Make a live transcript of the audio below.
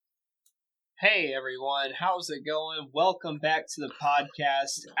Hey everyone, how's it going? Welcome back to the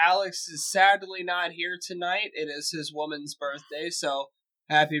podcast. Alex is sadly not here tonight. It is his woman's birthday, so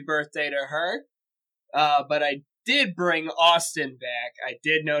happy birthday to her. But I did bring Austin back. I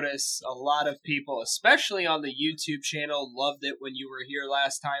did notice a lot of people, especially on the YouTube channel, loved it when you were here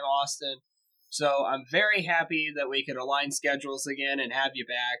last time, Austin. So I'm very happy that we could align schedules again and have you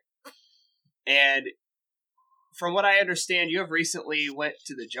back. And from what I understand, you have recently went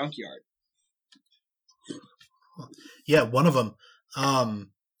to the junkyard. Yeah, one of them.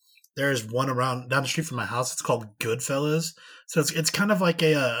 There's one around down the street from my house. It's called Goodfellas. So it's kind of like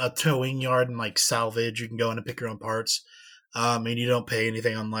a towing yard and like salvage. You can go in and pick your own parts. And you don't pay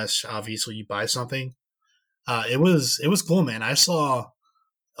anything unless obviously you buy something. It was cool, man. I saw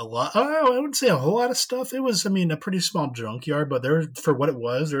a lot. I wouldn't say a whole lot of stuff. It was, a pretty small junkyard, but for what it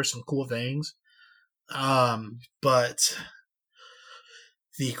was, there were some cool things. But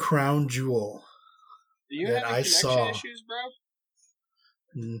the crown jewel. Do you have any connection issues,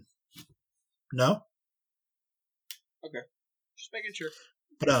 bro? No. Okay, just making sure.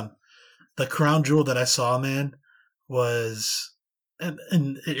 But the crown jewel that I saw, man, was and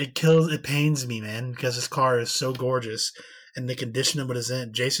it pains me, man, because this car is so gorgeous and the condition of it is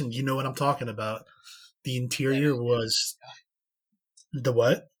in. Jason, you know what I'm talking about. The interior was the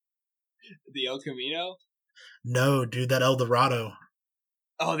what? The El Camino? No, dude, that Eldorado.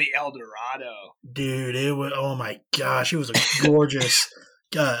 Oh, the Eldorado. Dude, it was, oh my gosh, it was a gorgeous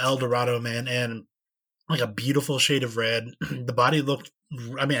Eldorado, man, and like a beautiful shade of red. The body looked,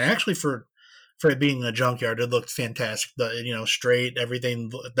 actually for it being a junkyard, it looked fantastic. Straight, everything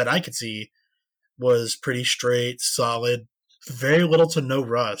that I could see was pretty straight, solid, very little to no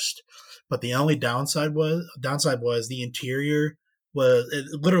rust. But the only downside was the interior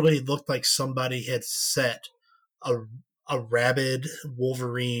it literally looked like somebody had set a rabid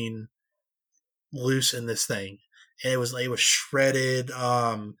Wolverine loose in this thing, and it was shredded.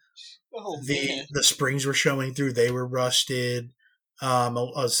 The springs were showing through; they were rusted.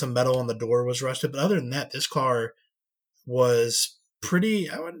 Some metal on the door was rusted, but other than that, this car was pretty.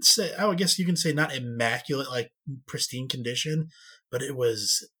 I would guess you can say not immaculate, like pristine condition, but it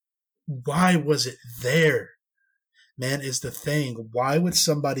was. Why was it there? Man, is the thing. Why would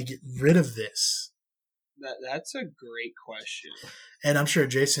somebody get rid of this? That's a great question. And I'm sure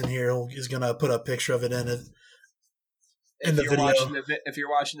Jason here is going to put a picture of it in the video. If you're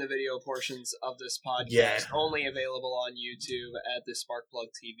watching the video portions of this podcast, only available on YouTube at the Sparkplug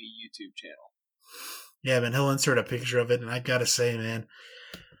TV YouTube channel. Yeah, man, he'll insert a picture of it, and I gotta say, man,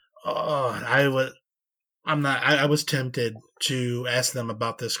 I was tempted to ask them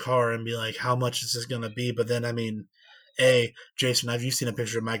about this car and be like, how much is this going to be? But then, Jason, have you seen a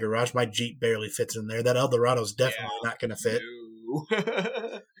picture of my garage? My Jeep barely fits in there. That Eldorado's definitely not going to fit. No.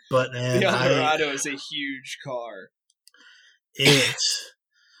 But man, the Eldorado is a huge car. I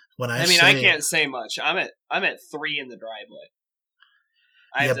can't say much. I'm at 3 in the driveway.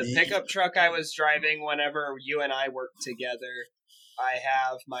 I have the pickup truck I was driving whenever you and I worked together. I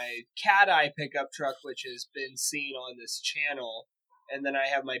have my Cat Eye pickup truck, which has been seen on this channel, and then I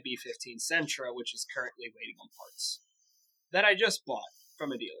have my B15 Sentra, which is currently waiting on parts that I just bought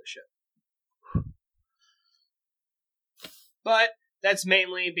from a dealership. But that's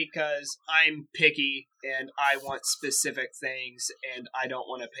mainly because I'm picky and I want specific things and I don't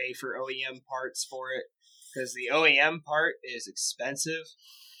want to pay for OEM parts for it because the OEM part is expensive,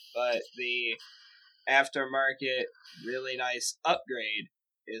 but the aftermarket really nice upgrade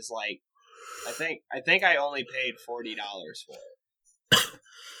is like I think I only paid $40 for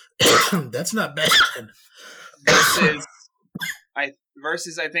it. That's not bad.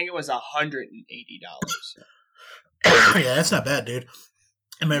 Versus I think it was $180. Yeah, that's not bad, dude.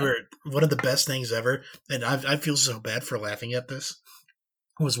 I remember one of the best things ever, and I feel so bad for laughing at this,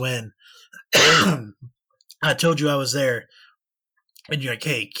 was when I told you I was there, and you're like,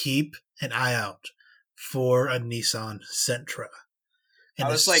 hey, keep an eye out for a Nissan Sentra. And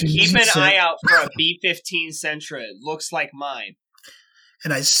I was like, keep an eye out for a B15 Sentra. It looks like mine.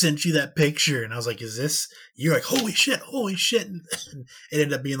 And I sent you that picture, and I was like, is this... You're like, holy shit. And it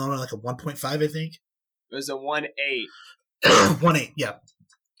ended up being on like a 1.5, I think. It was a 1.8. 1.8, yeah.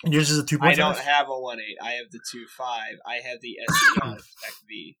 And yours is a 2.5? I don't have a 1.8. I have the 2.5. I have the SER Spec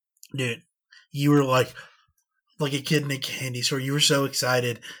V. Dude, you were like a kid in a candy store. You were so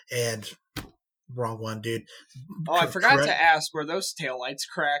excited, and... Wrong one, dude. Oh, I forgot to ask, were those taillights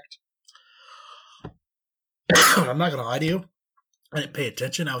cracked? I'm not going to lie to you. I didn't pay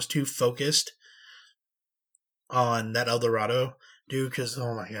attention. I was too focused on that Eldorado, dude, because,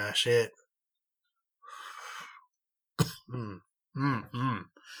 oh my gosh, it...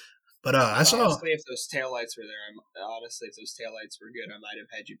 But I saw. Honestly, if those taillights were there, if those taillights were good, I might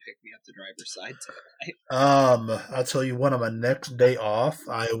have had you pick me up the driver's side tonight. I'll tell you what. On my next day off,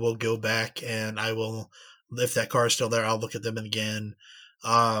 I will go back and I will, if that car is still there, I'll look at them again.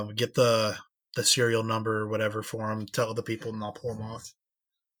 Get the serial number or whatever for them. Tell the people, and I'll pull them off.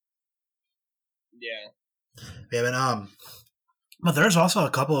 Yeah. Yeah, but there's also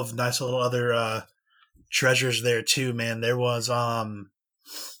a couple of nice little other treasures there too, man. There was a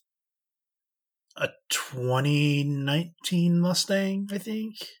 2019 Mustang, I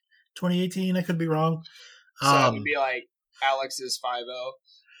think. 2018, I could be wrong. So it would be like Alex's 5.0.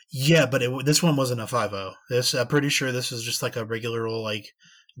 Yeah, but this one wasn't a 5.0. This I'm pretty sure this is just like a regular old like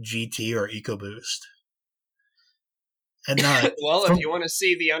GT or EcoBoost. And well, if you want to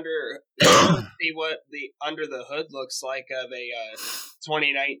see what the under the hood looks like of a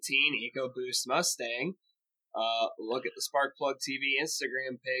 2019 EcoBoost Mustang, look at the Sparkplug TV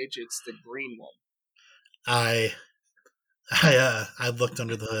Instagram page. It's the green one. I looked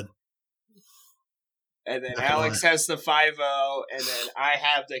under the hood. And then Alex has the 5.0, and then I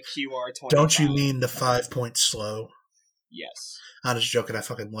have the QR25. Don't you mean the 5-point slow? Yes. I'm just joking. I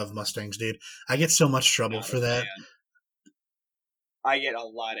fucking love Mustangs, dude. I get so much trouble for that. Fan. I get a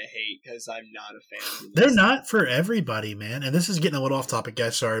lot of hate because I'm not a fan of They're not for everybody, man. And this is getting a little off topic,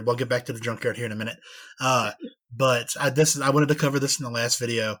 guys. Sorry. We'll get back to the junkyard here in a minute. But I wanted to cover this in the last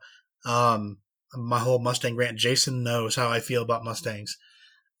video. My whole Mustang rant. Jason knows how I feel about Mustangs.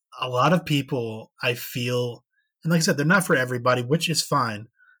 A lot of people, I feel, and like I said, they're not for everybody, which is fine.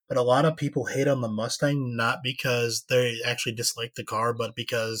 But a lot of people hate on the Mustang, not because they actually dislike the car, but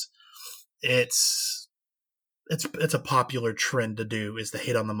because it's a popular trend to do, is to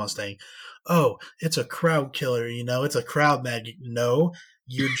hate on the Mustang. Oh, it's a crowd killer, it's a crowd magnet. No,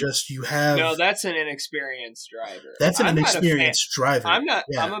 you have... No, that's an inexperienced driver. That's an inexperienced driver. I'm not...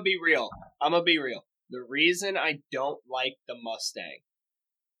 Yeah. I'm going to be real. The reason I don't like the Mustang,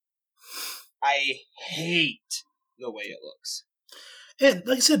 I hate the way it looks. And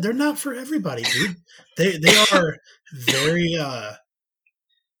like I said, they're not for everybody, dude. They are very...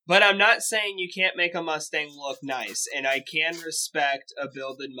 But I'm not saying you can't make a Mustang look nice, and I can respect a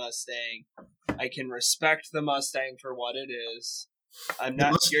builded Mustang. I can respect the Mustang for what it is.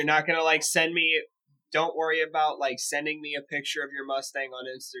 You're not gonna send me. Don't worry about sending me a picture of your Mustang on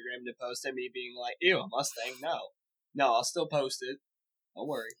Instagram to post, and me being like, "Ew, a Mustang." No, I'll still post it. Don't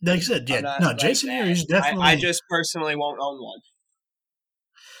worry. Like I said, yeah, no, Jason here is definitely. I just personally won't own one.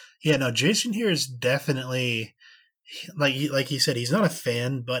 Yeah, no, Jason here is definitely. Like he said, he's not a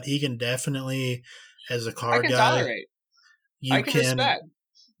fan, but he can definitely, as a car guy, tolerate. I can respect.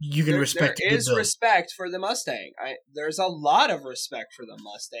 You can respect. There is respect for the Mustang. There's a lot of respect for the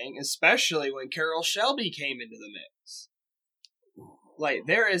Mustang, especially when Carroll Shelby came into the mix.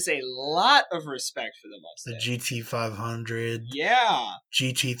 There is a lot of respect for the Mustang. The GT 500, yeah,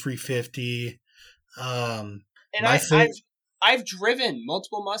 GT 350. And I've driven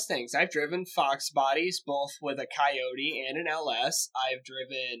multiple Mustangs. I've driven Fox bodies, both with a Coyote and an LS. I've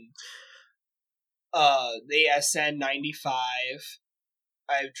driven the SN95.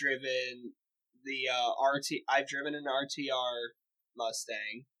 I've driven the I've driven an RTR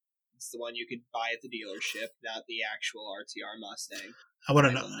Mustang. It's the one you could buy at the dealership, not the actual RTR Mustang. I want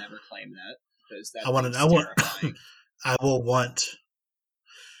to know. I'll never claim that because that. I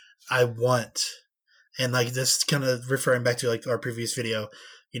want. And this kind of referring back to our previous video,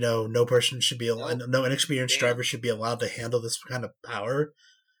 no person should be no inexperienced driver should be allowed to handle this kind of power.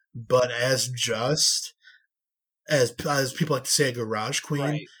 But as people like to say, a garage queen,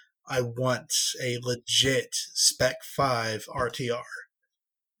 right. I want a legit Spec 5 RTR.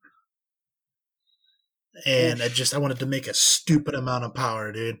 And I wanted to make a stupid amount of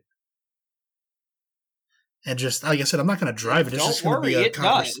power, dude. And just like I said, I'm not going to drive it. It's just going to be a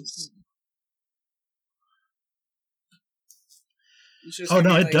conversation. Oh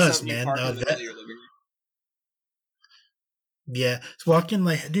no, it does, man. Yeah, it's walking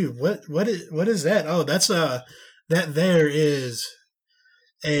dude. What is that? Oh, that's that there is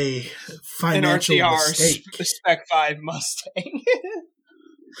a financial an RTR mistake. Spec 5 Mustang.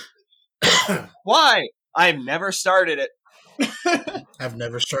 Why? I've never started it. I've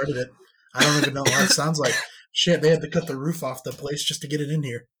never started it. I don't even know what it sounds like. Shit, they had to cut the roof off the place just to get it in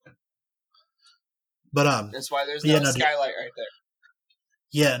here. But that's why there's no skylight right there.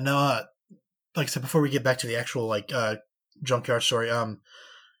 Yeah, no, like I said, before we get back to the actual junkyard story,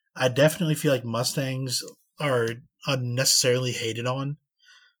 I definitely feel like Mustangs are unnecessarily hated on.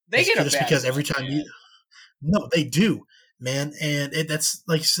 They get a just bad because every time no, they do, man, and that's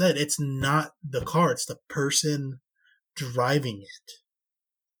like I said, it's not the car, it's the person driving it.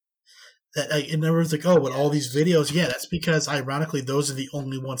 And everyone's like, oh, with all these videos, yeah, that's because ironically those are the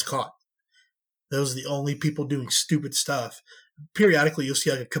only ones caught. Those are the only people doing stupid stuff. Periodically, you'll see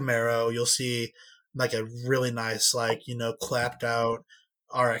like a Camaro, you'll see like a really nice, like, clapped out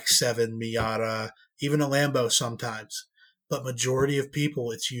RX-7 Miata, even a Lambo sometimes. But majority of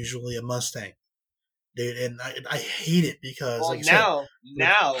people, it's usually a Mustang, dude. And I hate it because, like I said,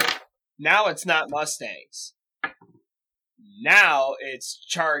 now it's not Mustangs. Now it's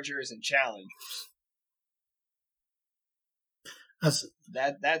Chargers and Challengers.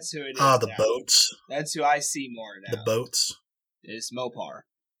 That's who it is. The now. boats. That's who I see more now. The boats. Is Mopar.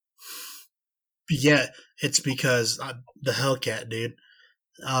 Yeah, it's because the Hellcat, dude.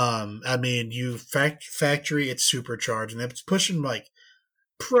 I mean, factory, it's supercharged, and it's pushing like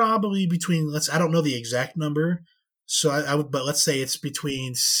probably between I don't know the exact number, so I would, but let's say it's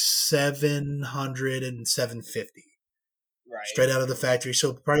between 700 and 750. Right. Straight out of the factory,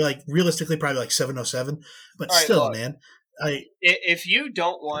 so probably realistically probably 707, but right, still, look, man. If you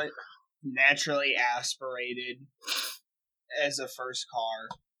don't want naturally aspirated as a first car,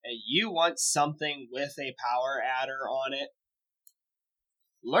 and you want something with a power adder on it,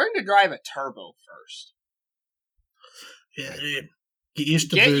 learn to drive a turbo first. Yeah, dude. Get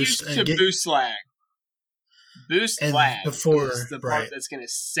used to boost lag. Boost lag is the part that's going to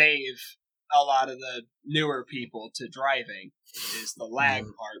save a lot of the newer people to driving, is the lag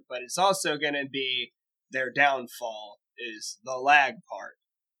part, but it's also going to be their downfall, is the lag part.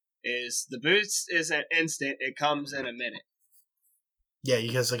 Is the boost isn't instant, it comes in a minute. Yeah,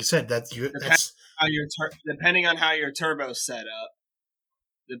 because like I said, depending on how your turbo's set up,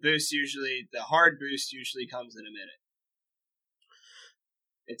 the hard boost usually comes in a minute.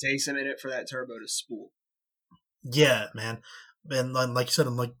 It takes a minute for that turbo to spool. Yeah, man. And like you said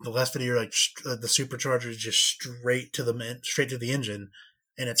in the last video, the supercharger is just straight to the engine,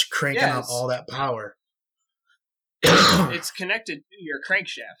 and it's cranking out all that power. It's connected to your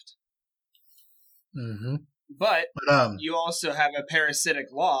crankshaft. Mm-hmm. But you also have a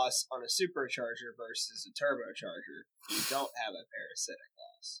parasitic loss on a supercharger versus a turbocharger. You don't have a parasitic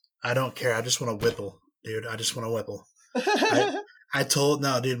loss. I don't care. I just want to whipple, dude. I just want to whipple. Dude,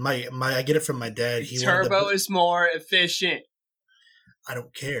 I get it from my dad. Turbo is more efficient. I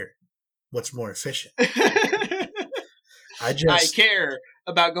don't care what's more efficient. I care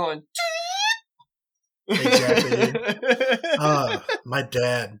about going. Exactly, dude. My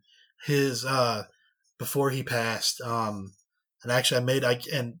dad, his before he passed, and actually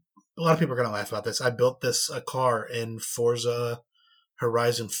and a lot of people are gonna laugh about this. I built a car in Forza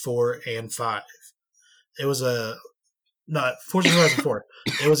Horizon 4 and 5. It was Forza Horizon 4.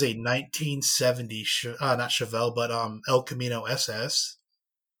 It was a 1970 not Chevelle, but El Camino SS,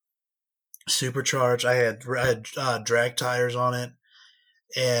 supercharged. I had drag tires on it,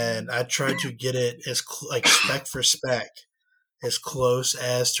 and I tried to get it as spec for spec, as close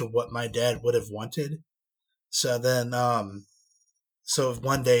as to what my dad would have wanted. So then, so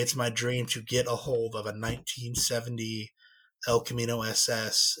one day it's my dream to get a hold of a 1970 El Camino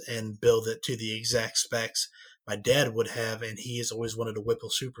SS and build it to the exact specs my dad would have, and he has always wanted a Whipple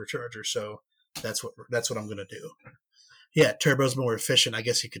supercharger, so that's what I'm gonna do. Yeah, turbo's more efficient, I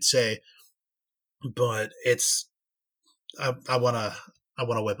guess you could say, but I wanna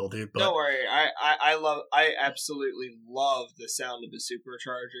Whipple, dude. But don't worry, I absolutely love the sound of a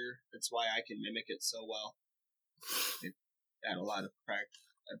supercharger. That's why I can mimic it so well. It had a lot of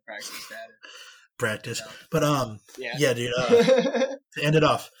practice at it. Practice, so, but yeah, dude. To end it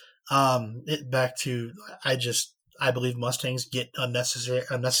off, back to I believe Mustangs get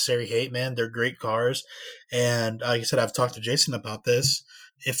unnecessary hate, man. They're great cars, and like I said, I've talked to Jason about this.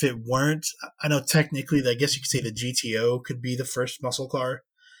 If it weren't, I know technically, I guess you could say the GTO could be the first muscle car,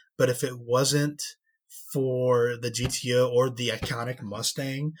 but if it wasn't for the GTO or the iconic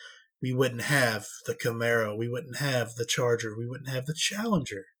Mustang, we wouldn't have the Camaro, we wouldn't have the Charger, we wouldn't have the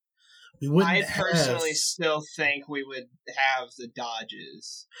Challenger. I personally still think we would have the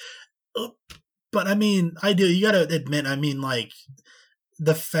Dodges. But I mean, you gotta admit, I mean,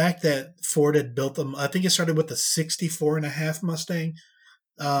 the fact that Ford had built them, I think it started with the 64.5 Mustang.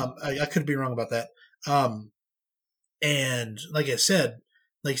 I could be wrong about that. And like I said,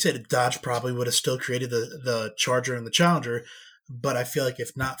 Dodge probably would have still created the Charger and the Challenger, but I feel like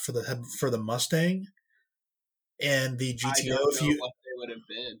if not for the Mustang and the GTO, I don't know what they would have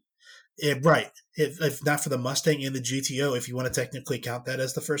been. Right. If not for the Mustang and the GTO, if you want to technically count that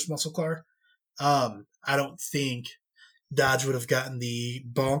as the first muscle car, I don't think Dodge would have gotten the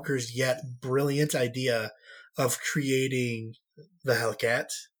bonkers yet brilliant idea of creating the Hellcat,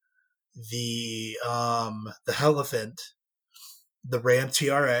 the Helephant, the Ram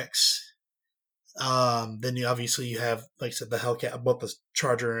TRX, Then you have, like I said, the Hellcat, both the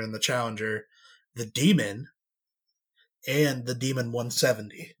Charger and the Challenger, the Demon, and the Demon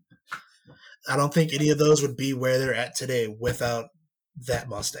 170. I don't think any of those would be where they're at today without that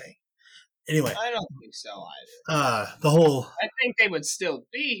Mustang. Anyway, I don't think so either. the whole I think they would still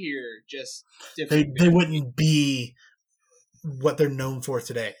be here, just they different. they wouldn't be what they're known for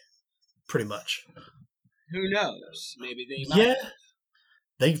today, pretty much. Who knows? Maybe they might.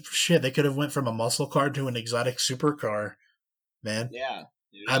 Yeah, they could have went from a muscle car to an exotic supercar, man. Yeah.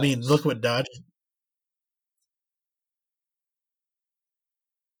 I mean, look what Dodge.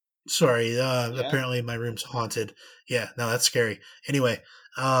 Sorry, apparently my room's haunted. Yeah, no, that's scary. Anyway,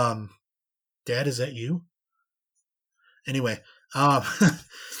 Dad, is that you? Anyway,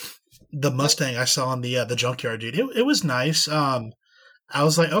 the Mustang I saw in the junkyard, dude, it was nice. I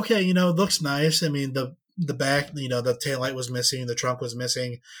was like, okay, it looks nice. I mean, the back, the taillight was missing, the trunk was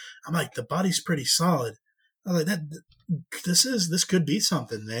missing. I'm like, the body's pretty solid. I was like, this could be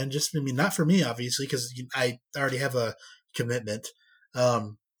something, man. Just, I mean, not for me, obviously, because I already have a commitment.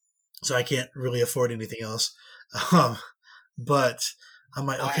 So I can't really afford anything else. But I'm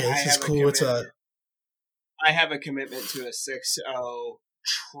like, okay, this is cool. It's I have a commitment to a 6.0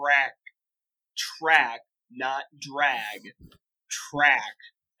 track, not drag, track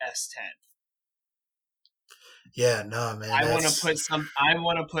S10. Yeah, no, man. I want to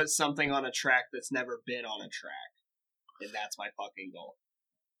put something on a track that's never been on a track, and that's my fucking goal.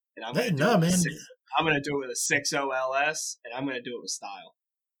 And I'm gonna I'm gonna do it with a 6.0 LS, and I'm gonna do it with style.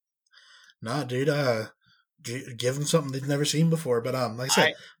 Nah, dude. Give them something they've never seen before. But like I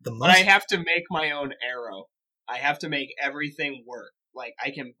said, but I have to make my own aero. I have to make everything work. Like, I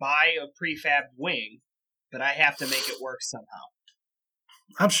can buy a prefab wing, but I have to make it work somehow.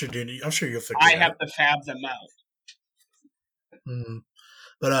 I'm sure, dude. I'm sure you'll figure it out. I have to fab them out. Mm-hmm.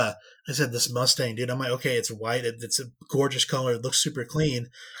 But I said, this Mustang, dude. I'm like, okay, it's white. It's a gorgeous color. It looks super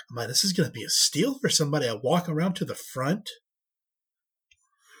clean. I'm like, this is gonna be a steal for somebody. I walk around to the front.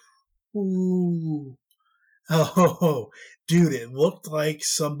 Ooh. Oh, dude, it looked like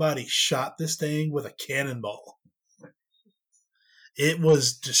somebody shot this thing with a cannonball. It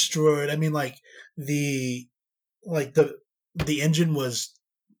was destroyed. I mean, like the engine was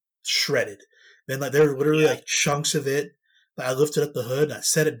shredded. Then like there were literally like chunks of it. But I lifted up the hood and I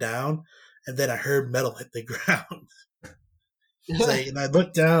set it down, and then I heard metal hit the ground. And I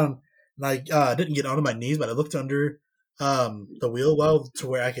looked down, and I didn't get onto my knees, but I looked under the wheel well to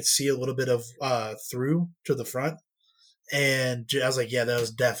where I could see a little bit of through to the front, and I was like, yeah, that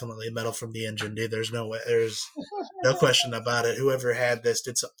was definitely metal from the engine, dude. There's no no question about it. Whoever had this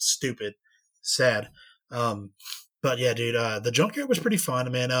did something stupid. Sad. But yeah, dude, the junkyard was pretty fun,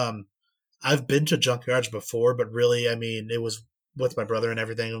 man. I've been to junkyards before, but really, I mean, it was with my brother and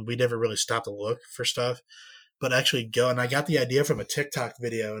everything, and we never really stopped to look for stuff. But actually go, and I got the idea from a TikTok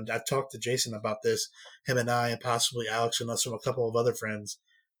video, and I talked to Jason about this, him and I, and possibly Alex and us from a couple of other friends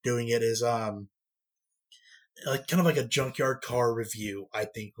doing it, is like kind of like a junkyard car review, I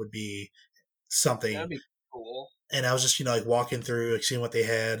think would be something. That'd be cool. And I was just, like walking through, like seeing what they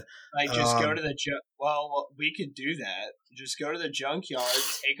had. Like, just go to the well, we could do that. Just go to the junkyard,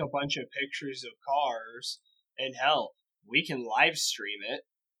 take a bunch of pictures of cars, and hell, we can live stream it,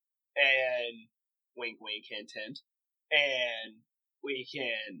 and wink, wink, hint, hint, and we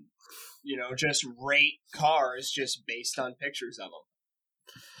can, just rate cars just based on pictures of them.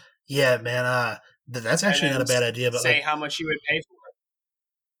 Yeah, man. That's actually not a bad idea. But say how much you would pay for it.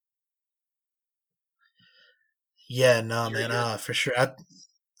 Yeah, no, man. For sure. I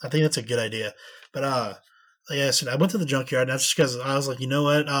think that's a good idea. But like I said, I went to the junkyard, and that's just because I was like, you know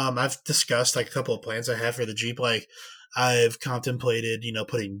what? I've discussed like a couple of plans I have for the Jeep. Like, I've contemplated,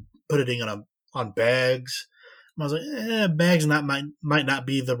 putting it on bags. I was like, bags might not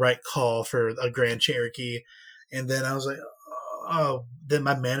be the right call for a Grand Cherokee. And then I was like, oh, then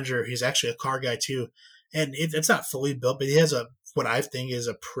my manager, he's actually a car guy too, and it's not fully built, but he has what I think is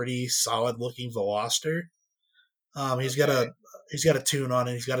a pretty solid looking Veloster. He's got a tune on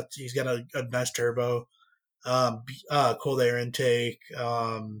it. He's got a nice turbo, cold air intake.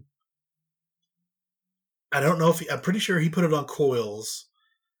 I don't know if I'm pretty sure he put it on coils,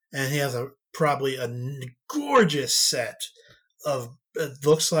 and he has probably a gorgeous set of. It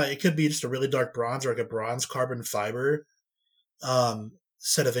looks like it could be just a really dark bronze or like a bronze carbon fiber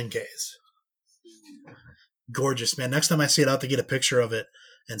set of NKs. Gorgeous, man. Next time I see it, I'll have to get a picture of it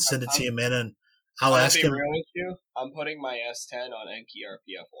and send it to you, man. And I'll ask him. Real with you, I'm putting my S10 on Enki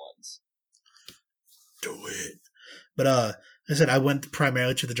RPF ones. Do it. But I said I went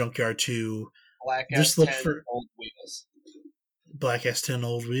primarily to the junkyard to Black just S10 look for old wheels. Black S10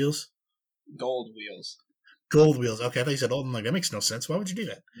 old wheels. Gold wheels. Gold wheels. Okay, I thought you said old. I'm like, that makes no sense. Why would you do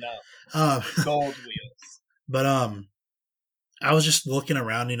that? No. Gold wheels. But I was just looking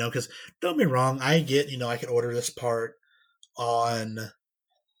around, because don't get me wrong, I get, I could order this part on,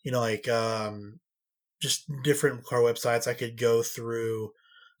 like just different car websites. I could go through,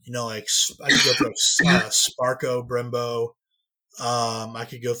 I could go through Sparko, Brembo. I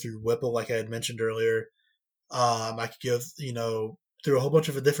could go through Whipple, like I had mentioned earlier. I could go, through a whole bunch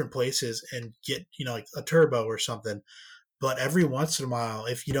of different places and get, like a turbo or something. But every once in a while,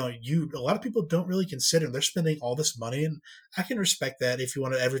 if a lot of people don't really consider they're spending all this money, and I can respect that if you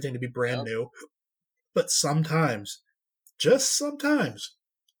want everything to be brand new. But sometimes, just sometimes,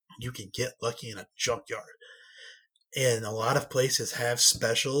 you can get lucky in a junkyard. And a lot of places have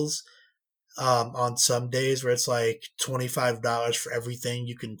specials on some days where it's like $25 for everything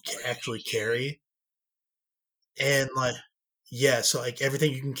you can actually carry. And like, yeah, so like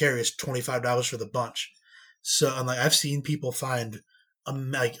everything you can carry is $25 for the bunch. So I'm like, I've seen people find a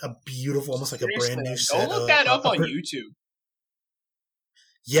beautiful, almost like a brand new set. Go look that up on YouTube.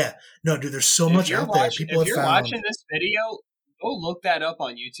 Yeah, no, dude, there's so much out there. People have found. If you're watching this video, go look that up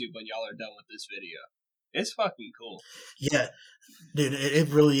on YouTube when y'all are done with this video. It's fucking cool. Yeah, dude, it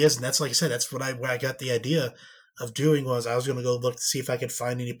really is, and that's like I said, that's what I got the idea of doing was I was going to go look to see if I could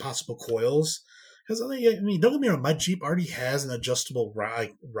find any possible coils. Because I mean, don't get me wrong, my Jeep already has an adjustable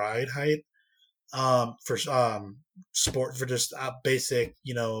ride height. For sport, for just basic,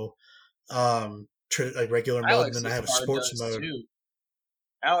 like regular mode, and then I have a sports mode. Too.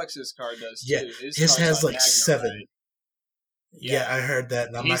 Alex's car does too. His has like 7. Ride. Yeah, I heard that,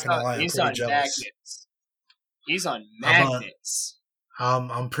 and I'm not gonna lie, I'm pretty jealous. Magnets. He's on magnets.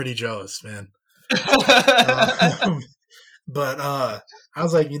 I'm pretty jealous, man. But I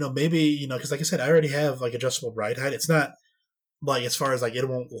was like, maybe, because like I said, I already have like adjustable ride height. It's not like as far as like it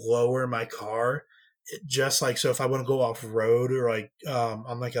won't lower my car. It just like, so if I want to go off road or like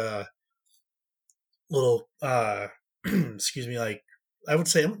on like a little excuse me, like I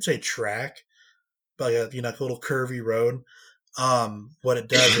wouldn't say track, but like a like a little curvy road. What it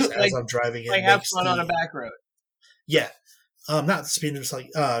does is as I'm driving it, like have fun on a back road. Yeah. Not speeding, just like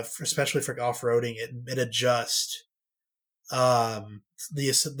especially for off roading, it adjusts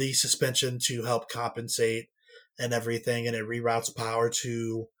the suspension to help compensate and everything, and it reroutes power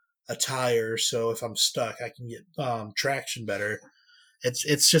to a tire. So if I'm stuck, I can get traction better.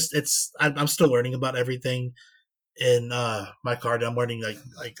 I'm still learning about everything in my car. I'm learning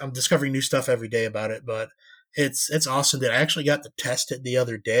like I'm discovering new stuff every day about it, but it's awesome that I actually got to test it the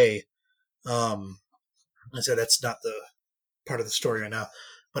other day. I said that's not the part of the story right now,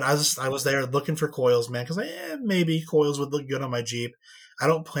 but I was there looking for coils, man, because maybe coils would look good on my Jeep. I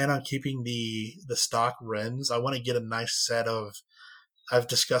don't plan on keeping the stock rims. I want to get a nice set of. I've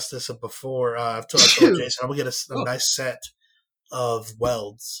discussed this before. I've told Jason I'm gonna get a nice set of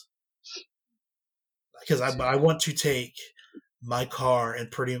welds because I want to take my car and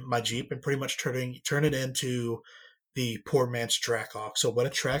my Jeep and pretty much turn it into the poor man's Trackhawk. So what a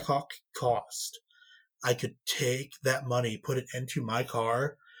Trackhawk cost, I could take that money, put it into my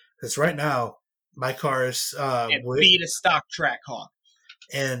car. Because right now my car is beat a stock Trackhawk,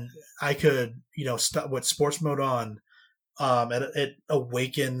 and I could with sports mode on. It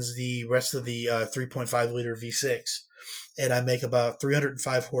awakens the rest of the 3.5 liter V6, and I make about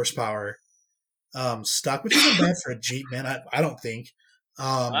 305 horsepower stock, which isn't bad for a Jeep, man. I don't think.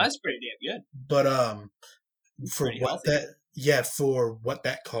 That's pretty damn good. But for what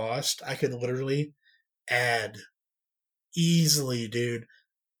that cost, I could literally add easily, dude,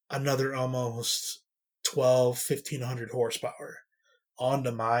 another almost 1,500 horsepower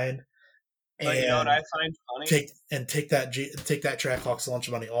onto mine. But you know what I find funny? Take that Trackhawk's lunch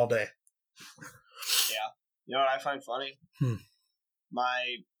money all day. Yeah. You know what I find funny?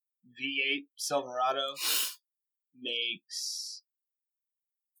 My V8 Silverado makes,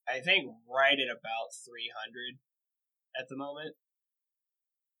 I think, right at about 300 at the moment.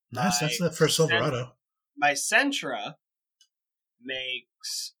 Nice. That's the first Silverado. My Sentra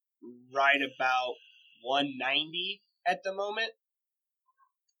makes right about 190 at the moment.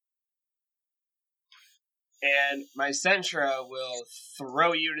 And my Sentra will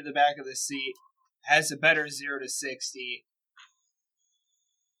throw you to the back of the seat, has a better 0 to 60,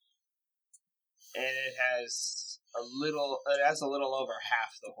 and it has a little over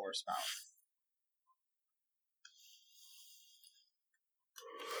half the horsepower.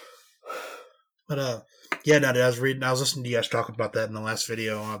 But I was listening to you guys talk about that in the last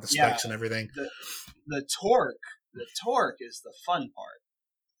video, the specs and everything. The torque is the fun part.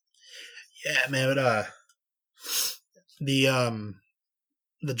 Yeah, man. But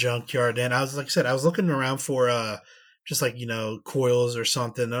the junkyard, and I was like I said, I was looking around for just like coils or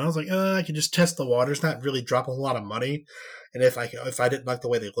something, and I was like, I could just test the waters, not really drop a whole lot of money, and if I didn't like the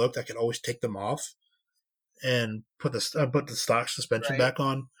way they looked, I could always take them off and put the stock suspension Right. back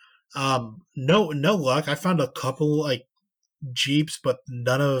on. No luck. I found a couple like Jeeps, but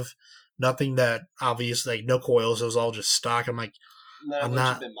nothing that obvious, like no coils. It was all just stock. I'm like, None of I'm which have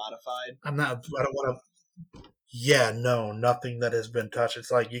not, been modified. I don't want to. Yeah, no, nothing that has been touched.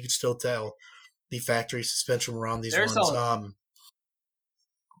 It's like you can still tell the factory suspension were on these There's ones. a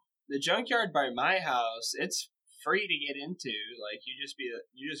the junkyard by my house. It's free to get into. Like you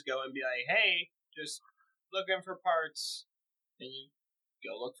just go and be like, hey, just looking for parts, and you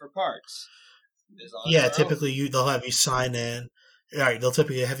go look for parts as long as Yeah, they're typically open. they'll have you sign in. All right, they'll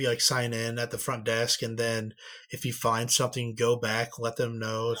typically have you like sign in at the front desk, and then if you find something, go back, let them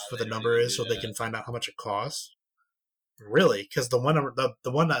know No, what the they don't number even is, do so they that. can find out how much it costs. Really? Because the one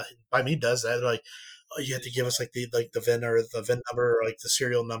that by me does that. Like, oh, you have to give us like the VIN or the VIN number or like the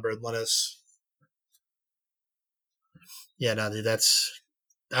serial number and let us. Yeah, no, dude, that's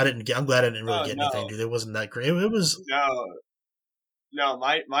I didn't get. I'm glad I didn't really Oh get anything, no, dude. It wasn't that great. It was. no, no.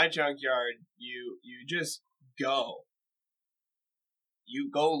 My junkyard. You just go. You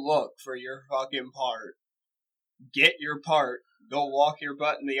go look for your fucking part. Get your part. Go walk your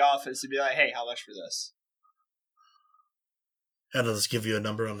butt in the office and be like, hey, how much for this? And I'll just give you a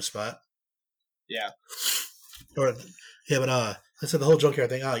number on the spot. Yeah. Or yeah, but I said the whole junkyard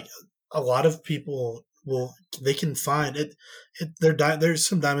thing. Like a lot of people will they can find it. There's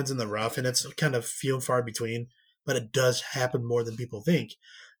some diamonds in the rough, and it's kind of few and far between. But it does happen more than people think.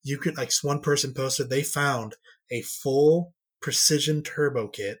 You could like one person posted they found a full precision turbo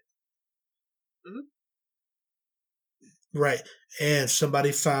kit. Mm-hmm. Right, and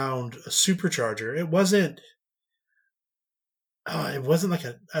somebody found a supercharger. It wasn't. It wasn't like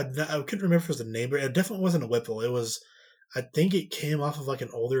I couldn't remember if it was a neighbor. It definitely wasn't a Whipple. It was. I think it came off of like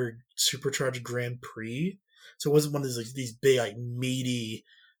an older supercharged Grand Prix, so it wasn't one of these like, these big like meaty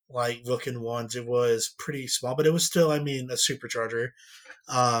like looking ones. It was pretty small, but it was still, I mean, a supercharger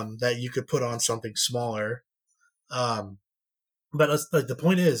that you could put on something smaller. Um, but like the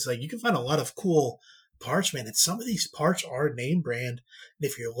point is, like you can find a lot of cool parts, man. And some of these parts are name brand, and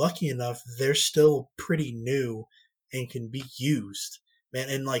if you're lucky enough, they're still pretty new and can be used, man.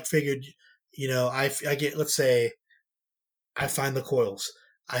 And like figured, I get, let's say I find the coils.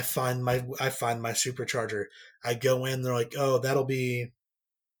 I find my supercharger. I go in. They're like, oh, that'll be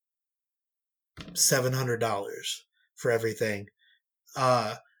 $700 for everything.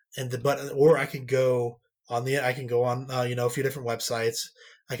 Uh, or I can go on a few different websites.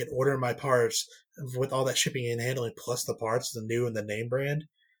 I can order my parts with all that shipping and handling plus the parts, the new and the name brand.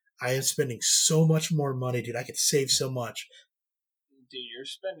 I am spending so much more money, dude. I could save so much. Dude, you're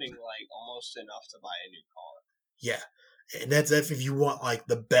spending like almost enough to buy a new car. Yeah, and that's if you want like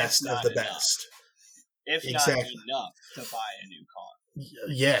the If best of not the enough. best. If not Exactly. enough to buy a new car.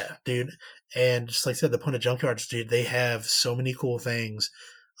 Yeah, dude. And just like I said, the point of junkyards, dude, they have so many cool things.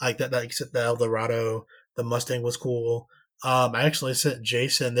 Like that, like the Eldorado, the Mustang was cool. I actually sent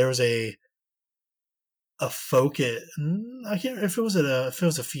Jason. There was a Focus. I can't remember if it was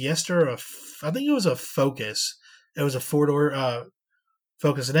a Fiesta or I think it was a Focus. It was a 4-door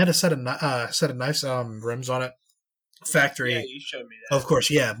Focus, and it had a set of nice rims on it. Yeah, Factory, you showed me of that. course,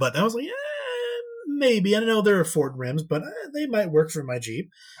 yeah. But I was like, maybe I don't know. There are Ford rims, but they might work for my Jeep.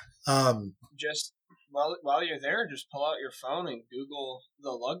 Um, Just while you're there, just pull out your phone and Google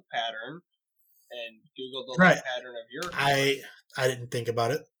the lug pattern and Google the lug right. pattern of your car. I didn't think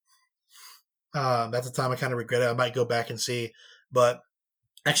about it. At the time, I kind of regret it. I might go back and see, but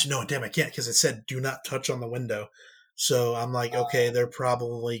actually, no, damn, I can't because it said "do not touch" on the window. So I'm like, okay, Uh, they're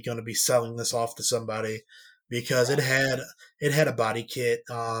probably going to be selling this off to somebody because Probably. it had a body kit.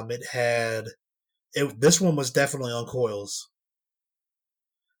 This one was definitely on coils.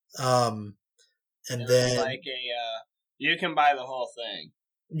 Um, and And it was then like you can buy the whole thing.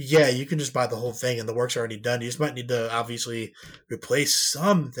 yeah, you can just buy the whole thing and the work's already done. You just might need to obviously replace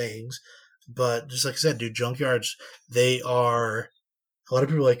some things, but just like I said, dude, junkyards, they are a lot of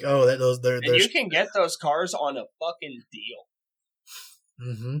people are like, oh, that those And you can get those cars on a fucking deal.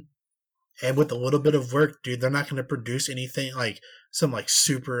 mm-hmm. And with a little bit of work, dude, they're not going to produce anything like some like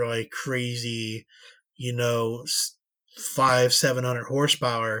super like crazy, you know, 700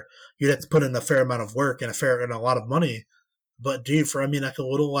 horsepower. You'd have to put in a fair amount of work and a lot of money. But dude, for I mean, like a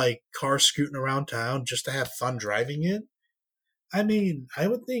little like car scooting around town just to have fun driving it. I mean, I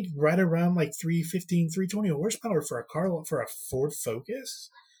would think right around like 315, 320 horsepower for a car for a Ford Focus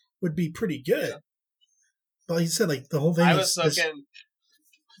would be pretty Yeah. good. But like you said, like the whole thing I is was looking.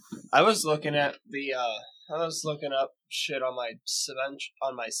 I was looking at the I was looking up shit on my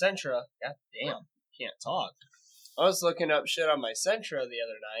Sentra. God damn, can't talk. I was looking up shit on my Sentra the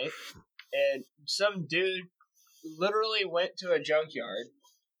other night, and some dude literally went to a junkyard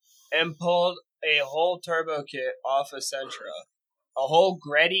and pulled a whole turbo kit off a Sentra. A whole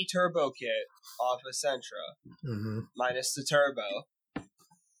Greddy turbo kit off a Sentra. Minus the turbo.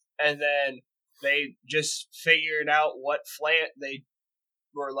 And then they just figured out what flange. They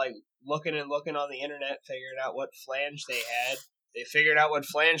were like looking and looking on the internet, figured out what flange they had. They figured out what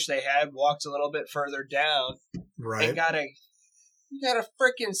flange they had, walked a little bit further down, right, and got a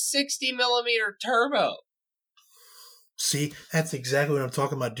freaking 60 millimeter turbo. See, that's exactly what I'm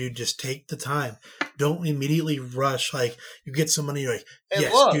talking about, dude. Just take the time. Don't immediately rush. Like, you get some money, you're like,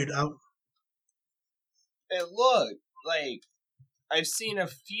 yes, look, dude. And look, like, I've seen a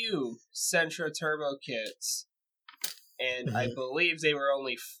few Sentra turbo kits, and I believe they were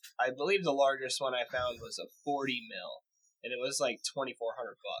only. I believe the largest one I found was a 40 mil, and it was like $2,400.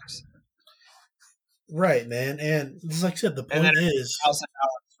 Right, man. And like I said, the point is $1,000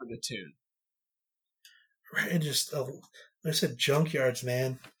 for the tune. Right, and just like I said, junkyards,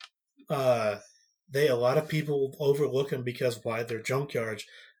 man. A lot of people overlook them because why they're junkyards.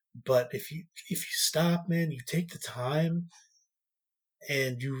 But if you stop, man, you take the time,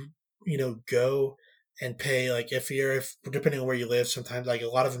 and you go and pay. Like if depending on where you live, sometimes like a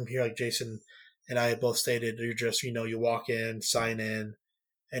lot of them here, like Jason and I both stated, you're just you walk in, sign in,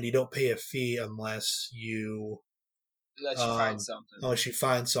 and you don't pay a fee unless you find something. Unless you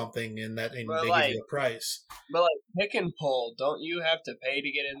find something and they give you a price. But like pick and pull, don't you have to pay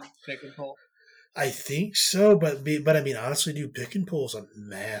to get in pick and pull? I think so, but I mean honestly, dude, pick and pull is a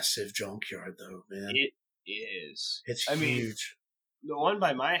massive junkyard though, man. It is. It's huge. The one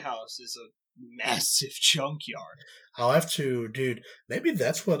by my house is a massive junkyard. I'll have to, dude. Maybe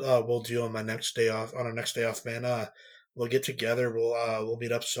that's what we'll do on my next day off. On our next day off, man. We'll get together. We'll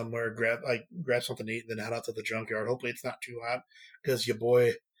meet up somewhere, grab something to eat, and then head out to the junkyard. Hopefully, it's not too hot because your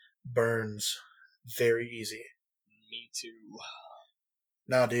boy burns very easy. Me too.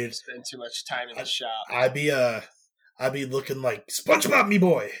 Nah, dude. I spend too much time in the shop. I'd be looking like SpongeBob, me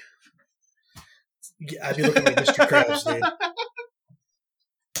boy. I'd be looking like Mr. Krabs, dude.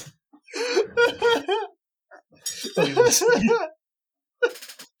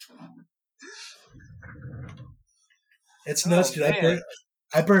 It's nuts, dude.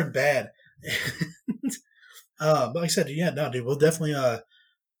 I burn bad. But like I said, yeah, no, dude, we'll definitely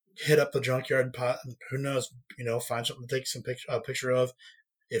hit up the junkyard and who knows, find something to take some picture of.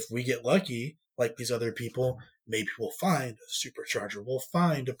 If we get lucky, like these other people, maybe we'll find a supercharger. We'll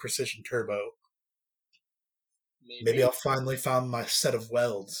find a precision turbo. Maybe I'll finally find my set of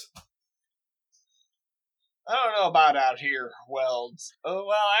welds. I don't know about out here welds. Oh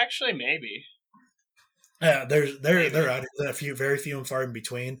well, actually, maybe. Yeah, they're out here. Very few and far in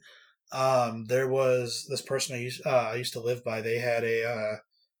between. There was this person I used to live by. They had a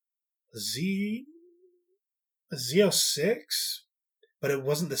Z06, but it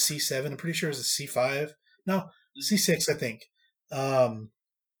wasn't the C7. I'm pretty sure it was a C5. No, C6, I think. And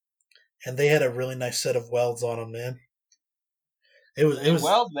they had a really nice set of welds on them, man.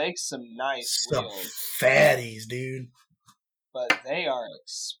 Weld makes some nice wheels. Fatties, dude. But they are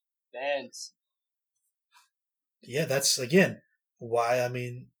expensive. Yeah, that's again why. I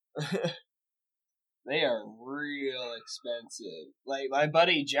mean, they are real expensive. Like my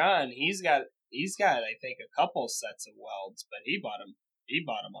buddy John, he's got I think a couple sets of welds, but he bought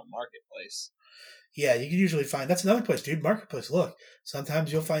them on Marketplace. Yeah, you can usually find. That's another place, dude. Marketplace. Look,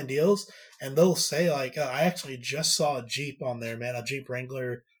 sometimes you'll find deals, and they'll say like, "I actually just saw a Jeep on there, man. A Jeep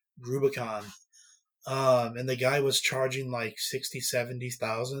Wrangler Rubicon." And the guy was charging like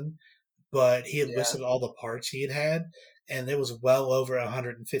 60,000-70,000, but he had listed all the parts he had, and it was well over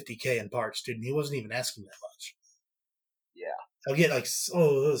 150K in parts, dude. And he wasn't even asking that much. Yeah, I'll get like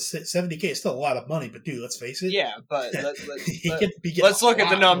 70K is still a lot of money, but dude, let's face it. Yeah, but let's look at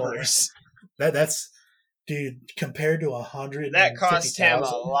the numbers. That's dude compared to 100. That cost him a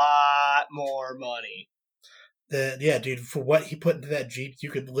lot more money. Yeah, dude, for what he put into that Jeep,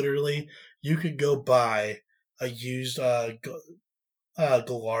 you could go buy a used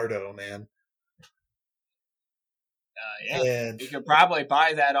Gallardo, man. Yeah, and you could probably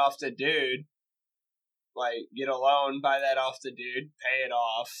buy that off the dude. Like, get a loan, buy that off the dude, pay it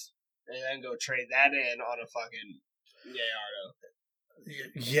off, and then go trade that in on a fucking Gallardo.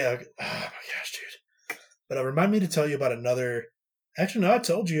 Yeah. Oh my gosh, dude. But remind me to tell you about another. Actually, no, I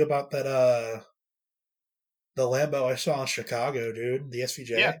told you about that. The Lambo I saw in Chicago, dude. The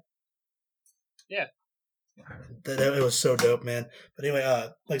SVJ. Yeah. It was so dope, man. But anyway,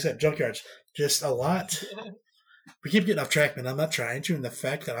 like I said, junkyards, just a lot. We keep getting off track, man. I'm not trying to, and the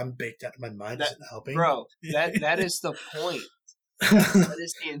fact that I'm baked out of my mind isn't helping. Bro, that is the point. That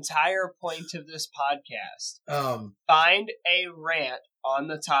is the entire point of this podcast. Find a rant on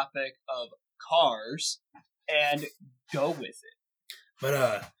the topic of cars and go with it.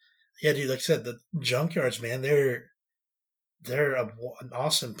 But yeah, dude, like I said, the junkyards, man, they're an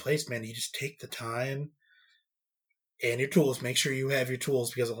awesome place, man. You just take the time and your tools. Make sure you have your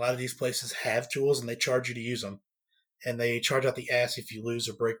tools because a lot of these places have tools and they charge you to use them, and they charge out the ass if you lose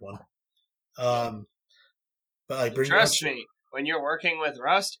or break one. But like, trust me, when you're working with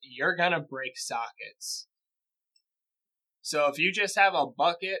rust, you're gonna break sockets. So if you just have a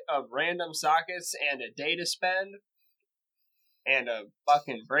bucket of random sockets and a day to spend, and a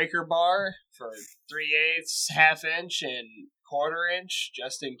fucking breaker bar for 3/8, half inch, and 1/4 inch,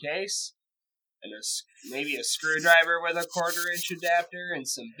 just in case, and maybe a screwdriver with a 1/4 inch adapter and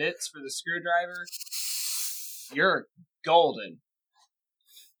some bits for the screwdriver, you're golden.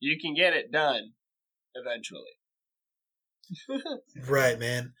 You can get it done eventually. Right,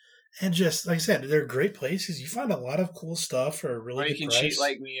 man. And just like I said, they're great places. You find a lot of cool stuff for a really good price. Or you can cheat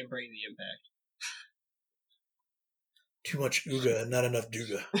like me and bring the impact. Too much Ooga and not enough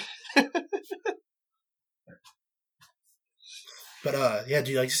Duga. But yeah,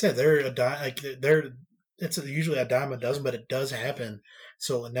 dude, like you said, it's usually a dime a dozen, but it does happen.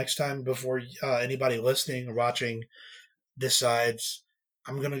 So next time, before anybody listening or watching decides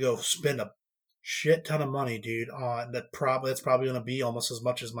I'm gonna go spend a shit ton of money, dude, on that's probably gonna be almost as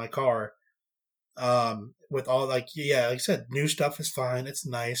much as my car. With all like I said, new stuff is fine. It's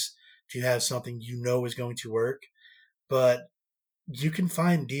nice to have something you know is going to work, but you can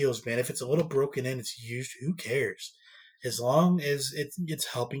find deals, man. If it's a little broken in, it's used. Who cares? As long as it's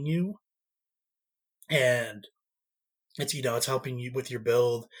helping you, and it's helping you with your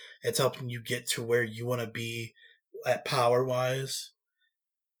build. It's helping you get to where you want to be at power wise.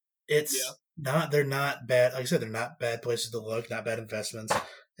 They're not bad. Like I said, they're not bad places to look, not bad investments.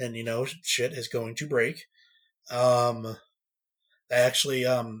 And shit is going to break. I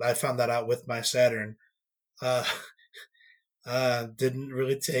found that out with my Saturn. Didn't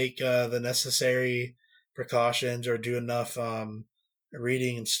really take the necessary precautions or do enough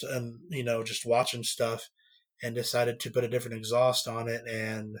reading and just watching stuff, and decided to put a different exhaust on it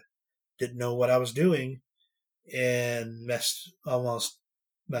and didn't know what I was doing and almost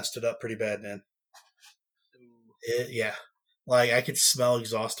messed it up pretty bad, man. Like I could smell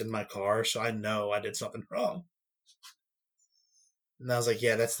exhaust in my car, so I know I did something wrong. And I was like,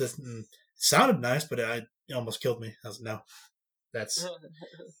 yeah, that's this. It sounded nice, but it almost killed me. I was like, no, that's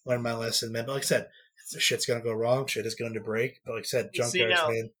learned my lesson, man. But like I said, if shit's gonna go wrong, shit is going to break. But like I said, junkyards,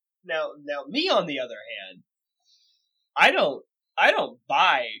 man. Now, me on the other hand, I don't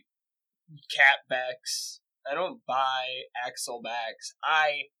buy catbacks. I don't buy axle backs.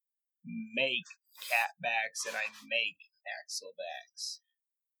 I make catbacks and I make axle backs.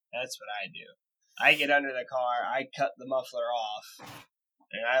 That's what I do. I get under the car, I cut the muffler off,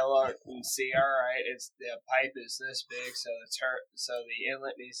 and I look and see. All right, the pipe is this big, so the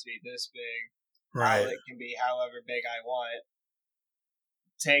inlet needs to be this big. Right. It can be however big I want.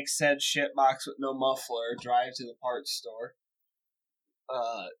 Take said shit box with no muffler, drive to the parts store,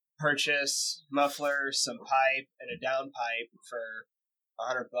 purchase muffler, some pipe, and a downpipe for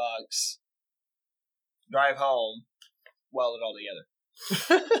 $100. Drive home, weld it all together.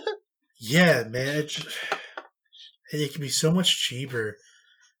 Yeah, man, it can be so much cheaper,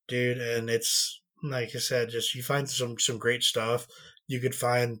 dude. And it's like I said, just you find some great stuff. You could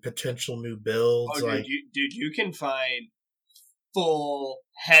find potential new builds. Oh, you can find full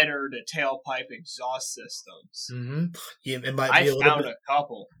header to tailpipe exhaust systems. Mm-hmm. Yeah, it might be a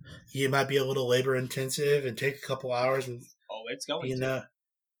couple. Yeah, it might be a little labor intensive and take a couple hours. And it's going to.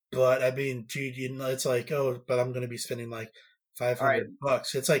 But I mean, dude, it's like, but I'm going to be spending like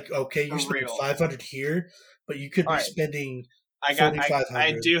 $500. It's like, okay, you're spending $500 here, but you could be spending $4,500.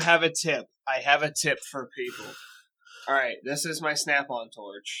 I do have a tip. I have a tip for people. All right, this is my Snap-on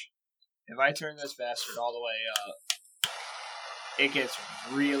torch. If I turn this bastard all the way up, it gets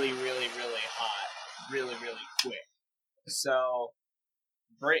really, really, really hot, really, really quick. So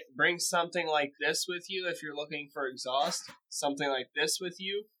bring something like this with you if you're looking for exhaust. Something like this with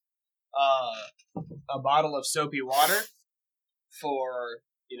you. A bottle of soapy water for,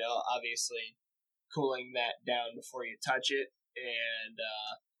 obviously cooling that down before you touch it, and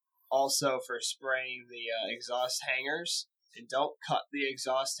also for spraying the exhaust hangers. And don't cut the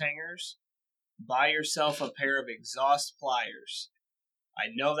exhaust hangers. Buy yourself a pair of exhaust pliers. I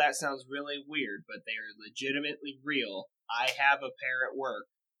know that sounds really weird, but they are legitimately real. I have a pair at work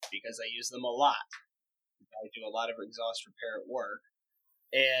because I use them a lot. I do a lot of exhaust repair at work,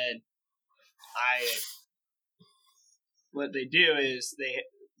 and what they do is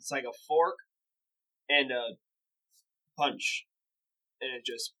it's like a fork and a punch, and it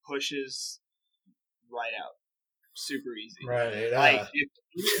just pushes right out. Super easy. Right. Like,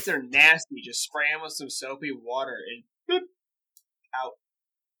 if they're nasty, just spray them with some soapy water and boop, out.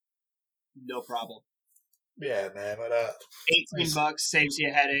 No problem. Yeah, man. But $18 saves you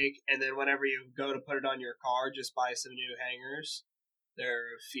a headache, and then whenever you go to put it on your car, just buy some new hangers.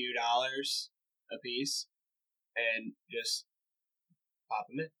 They're a few dollars a piece, and just pop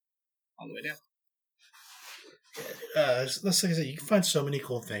them in all the way down. let's like I said, you can find so many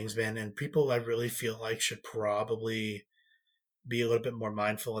cool things, man, and people I really feel like should probably be a little bit more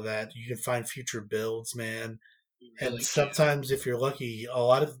mindful of that. You can find future builds, man. Really And sometimes, if you're lucky, a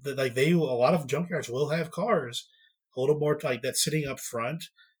lot of junkyards will have cars a little more like that sitting up front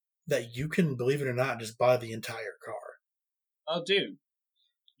that you can, believe it or not, just buy the entire car. Oh, dude,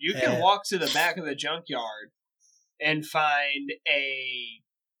 you can walk to the back of the junkyard and find a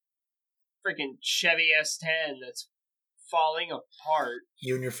freaking Chevy S10 that's falling apart.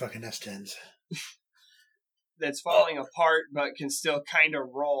 You and your fucking S10s. That's falling apart, but can still kind of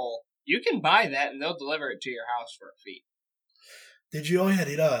roll. You can buy that, and they'll deliver it to your house for a fee. Did you? Oh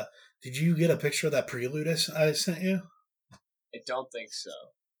yeah, did you get a picture of that Prelude I sent you? I don't think so.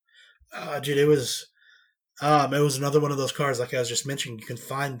 Dude, it was another one of those cars, like I was just mentioning. You can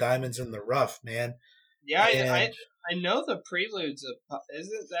find diamonds in the rough, man. Yeah, I know the Prelude's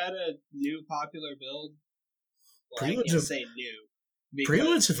isn't that a new popular build? Well, I can't say new.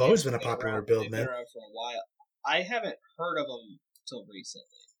 Preludes have always been a popular build, man. They've been around for a while. I haven't heard of them till recently.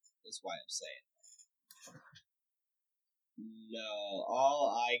 That's why I'm saying. No, all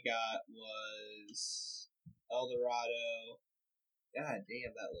I got was Eldorado. God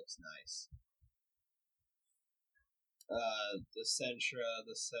damn, that looks nice. The Sentra,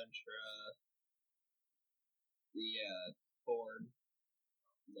 the Ford.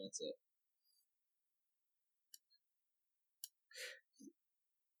 That's it.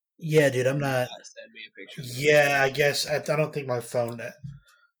 Yeah, dude, I'm not. Send me a picture. Yeah, I guess I don't think my phone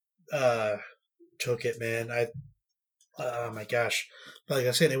took it, man. Oh my gosh, but like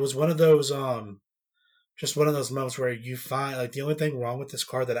I said, it was one of those just one of those moments where you find like the only thing wrong with this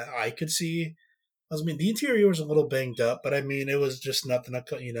car that I could see was, I mean, the interior was a little banged up, but I mean it was just nothing.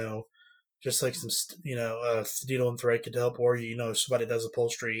 Just like some needle and thread could help, or somebody does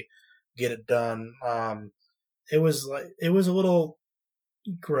upholstery, get it done. It was a little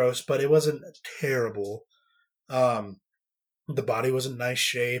gross, but it wasn't terrible. The body was in nice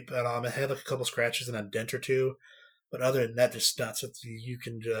shape, and it had like a couple scratches and a dent or two. But other than that, just not something you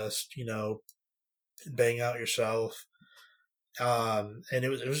can just bang out yourself. And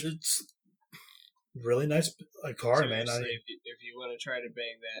it's really nice car, man. If you want to try to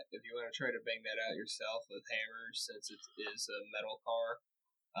bang that out yourself with hammers, since it is a metal car,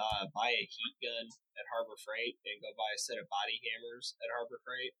 buy a heat gun at Harbor Freight and go buy a set of body hammers at Harbor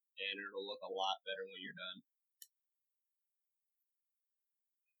Freight, and it'll look a lot better when you're done.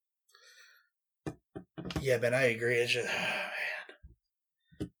 Yeah, man, I agree. It's just,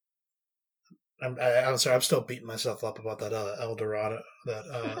 I'm sorry, I'm still beating myself up about that Eldorado,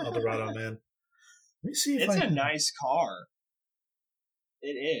 man. Let me see if it's a nice car.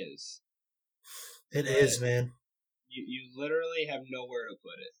 It is. It is, man. You literally have nowhere to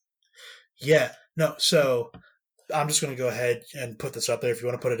put it. Yeah, no. So I'm just going to go ahead and put this up there. If you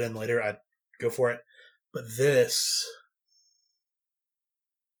want to put it in later, I'd go for it. But this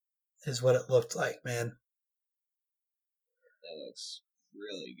is what it looked like, man. That looks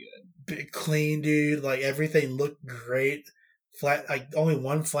really good. Big, clean, dude. Like everything looked great. Flat, like only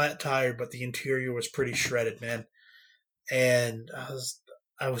one flat tire, but the interior was pretty shredded, man. And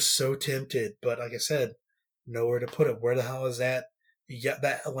I was so tempted, but like I said, nowhere to put it. Where the hell is that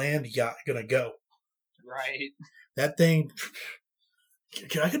land yacht gonna go? Right. That thing.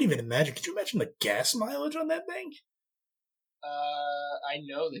 I couldn't even imagine. Could you imagine the gas mileage on that thing? I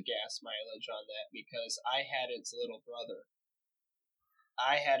know the gas mileage on that because I had its little brother.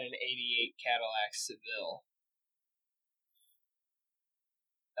 I had an '88 Cadillac Seville.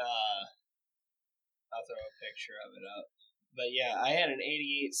 I'll throw a picture of it up. But yeah, I had an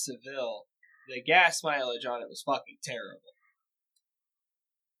 '88 Seville. The gas mileage on it was fucking terrible.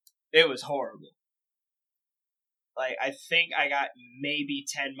 It was horrible. Like, I think I got maybe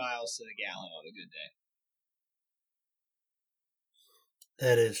 10 miles to the gallon on a good day.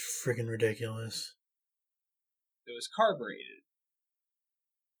 That is freaking ridiculous. It was carbureted.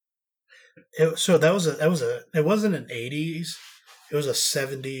 So it wasn't an 80s. It was a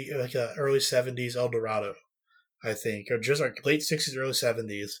 70, like a early 70s Eldorado, I think, or just like late 60s, early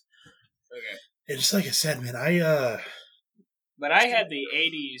 70s. Okay. And just like I said, man, But I had the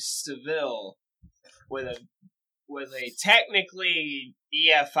 '80s Seville with a technically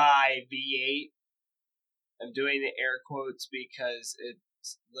EFI V8. I'm doing the air quotes because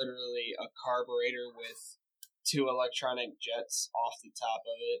it's literally a carburetor with 2 electronic jets off the top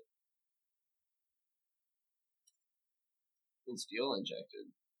of it. It's fuel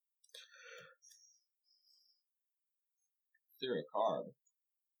injected through a carb.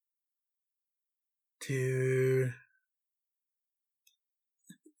 dude,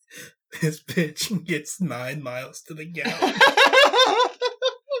 this bitch gets 9 miles to the gallon.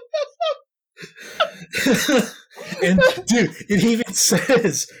 And dude, it even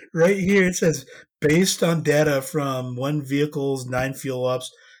says right here, it says based on data from one vehicle's 9 fuel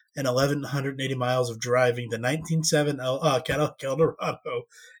ups and 1,180 miles of driving, the 1907 Cadillac Eldorado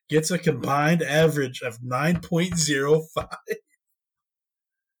gets a combined average of 9.05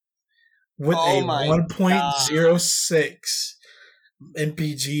 with Oh a my 1.06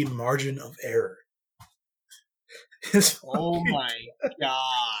 mpg margin of error. Oh my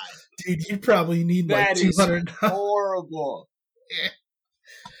god. Dude, you probably need like That is $200. horrible.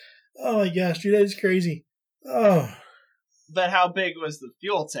 Oh my gosh, dude, that is crazy. Oh, But how big was the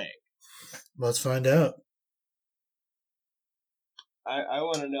fuel tank? let's find out. I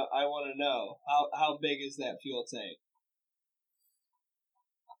want to know. I want to know how big is that fuel tank?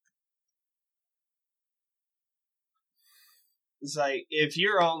 It's like if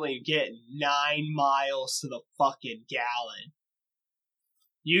you're only getting 9 miles to the fucking gallon,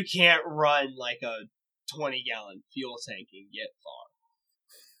 you can't run like a 20-gallon fuel tank and get far.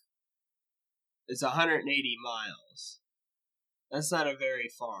 It's 180 miles. That's not a very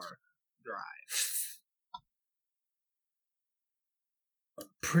far drive.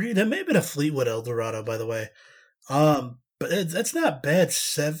 That may have been a Fleetwood Eldorado, by the way. But that's not bad.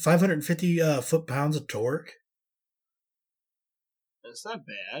 550 foot-pounds of torque. That's not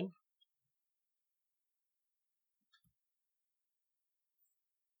bad.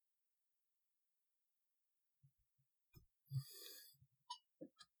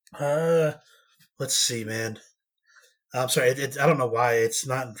 Let's see, man. I'm sorry. I don't know why it's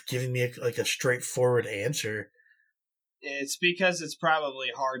not giving me a straightforward answer. It's because it's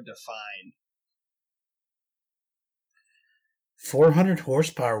probably hard to find. 400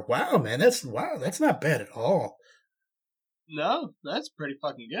 horsepower. Wow, man. That's not bad at all. No, that's pretty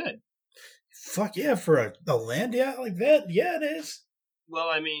fucking good. Fuck yeah, for a land yacht like that, yeah, it is. Well,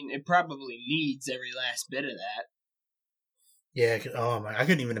 I mean, it probably needs every last bit of that. Yeah. Oh my, I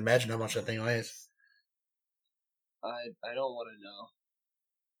couldn't even imagine how much that thing weighs. I don't want to know.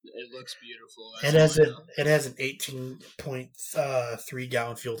 It looks beautiful. It has an 18.3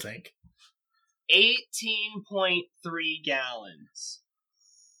 gallon fuel tank. 18.3 gallons.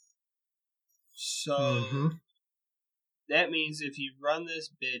 So that means if you run this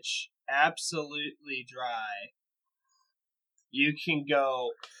bitch absolutely dry, you can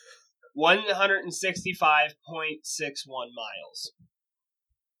go 165.61 miles.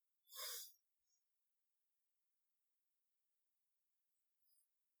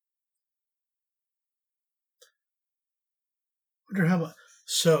 Wonder how much.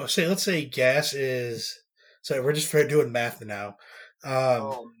 So let's say gas is. So we're just doing math now.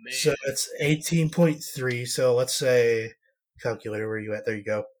 Oh man! So it's 18.3. So let's say calculator. Where are you at? There you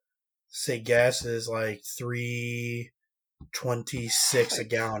go. Say gas is like 3.26 a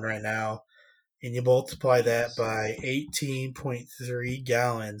gallon right now, and you multiply that by 18.3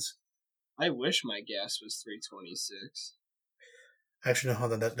 gallons. I wish my gas was 3.26. Actually, no,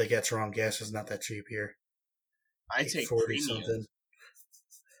 hold on. That gets wrong. Gas is not that cheap here. I take 40 premium. something.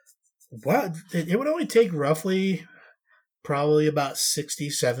 What? It would only take roughly probably about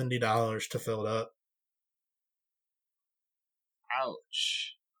 $60-$70 to fill it up.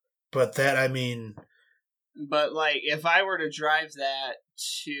 Ouch. But that, I mean... But, like, if I were to drive that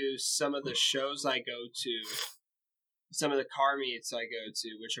to some of the shows I go to, some of the car meets I go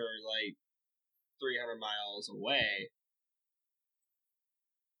to, which are, like, 300 miles away,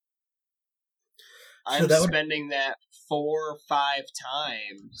 I'm spending that 4 or 5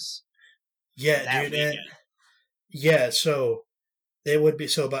 times. Yeah, dude. Yeah, so it would be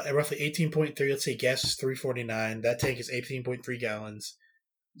about roughly 18.3. Let's say gas is 3.49. That tank is 18.3 gallons.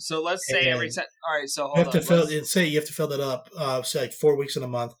 So let's say every time. All right, so hold you have on. You have to fill that up. Say like 4 weeks in a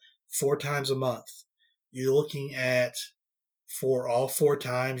month, 4 times a month. You're looking at for all 4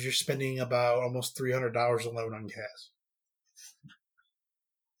 times, you're spending about almost $300 alone on gas.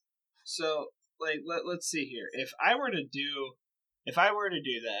 So, like, let's see here. If I were to do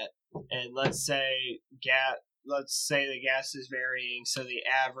that, and let's say the gas is varying, so the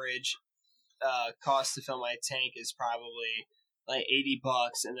average cost to fill my tank is probably like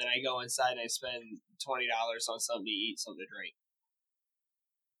 $80, and then I go inside and I spend $20 on something to eat, something to drink,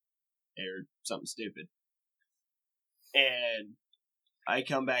 or something stupid, and I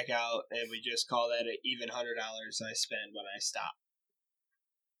come back out and we just call that an even $100 I spend when I stop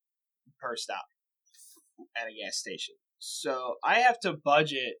per stop at a gas station. So I have to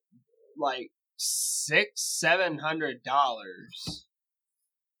budget like $700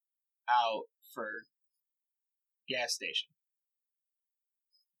 out for gas station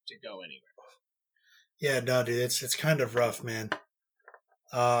to go anywhere. Yeah, no, dude, it's kind of rough, man.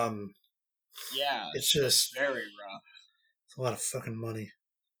 Yeah, it's just very rough. It's a lot of fucking money.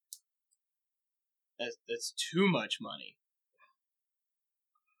 That's too much money.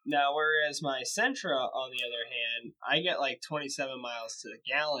 Now, whereas my Sentra, on the other hand, I get like 27 miles to the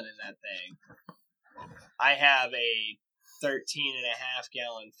gallon in that thing. I have a 13.5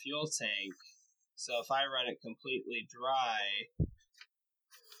 gallon fuel tank, so if I run it completely dry,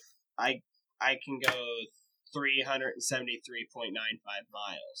 I can go 373.95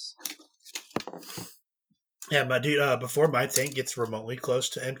 miles. Yeah, but dude, before my tank gets remotely close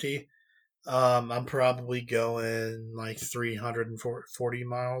to empty, I'm probably going like 340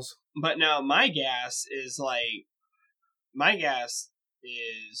 miles. But now my gas is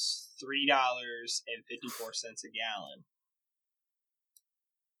 $3.54 a gallon.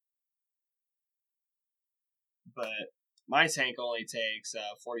 But my tank only takes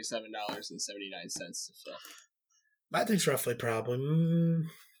 $47.79 to fill. My tank's roughly probably.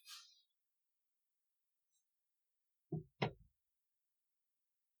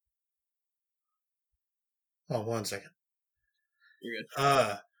 Oh, 1 second. You're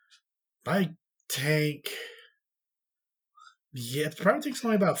good. My tank. Yeah, it probably takes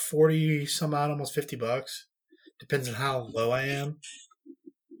only about 40 some odd, almost $50. Depends on how low I am.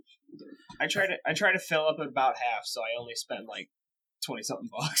 I try to fill up at about half, so I only spend like 20 something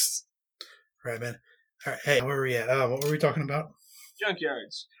bucks. Right, man. All right, hey, where are we at? What were we talking about?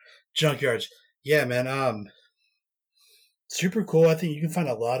 Junkyards. Yeah, man. Super cool. I think you can find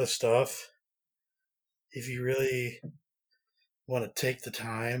a lot of stuff if you really want to take the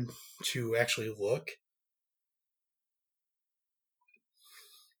time to actually look.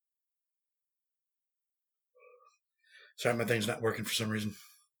 Sorry, my thing's not working for some reason.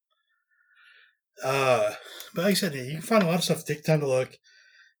 But like I said, you can find a lot of stuff. Take time to look,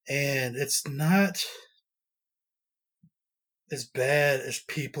 and it's not as bad as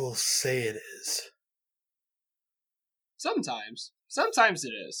people say it is. Sometimes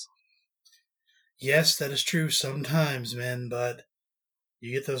it is. Yes, that is true. Sometimes, man, but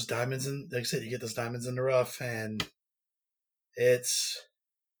you get those diamonds in. Like I said, you get those diamonds in the rough, and it's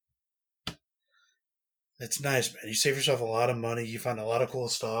nice, man. You save yourself a lot of money. You find a lot of cool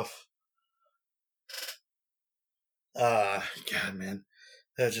stuff. God, man,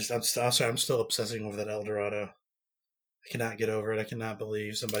 that's just. I'm sorry. I'm still obsessing over that El Dorado. I cannot get over it. I cannot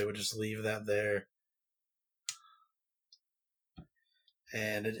believe somebody would just leave that there.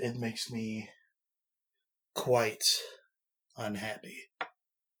 And it makes me quite unhappy.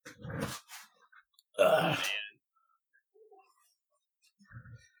 Oh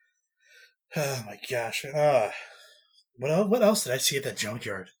my gosh. What else did I see at that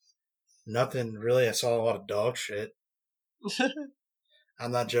junkyard? Nothing really. I saw a lot of dog shit.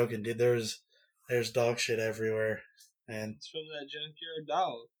 I'm not joking, dude. There's dog shit everywhere. And it's from that junkyard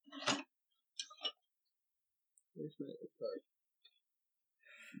dog. Where's my card?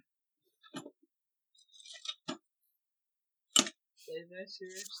 Did I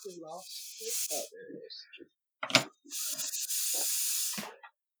seriously lost it? Oh, there it is.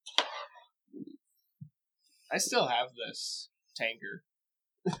 I still have this tanker.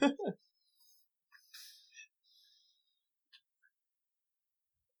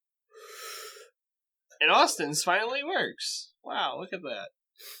 And Austin's finally works. Wow, look at that.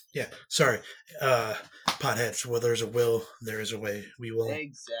 Yeah, sorry. Potheads, well, there's a will, there is a way. We will.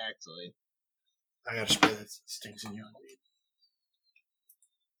 Exactly. I gotta spray that stinks in you.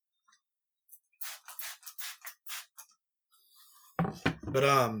 But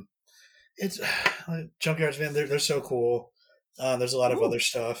it's junkyards, man. They're so cool. There's a lot of other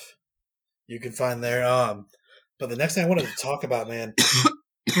stuff you can find there. But the next thing I wanted to talk about, man,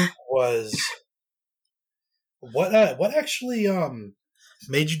 was what actually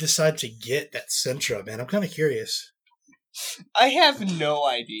made you decide to get that Sentra, man? I'm kind of curious. I have no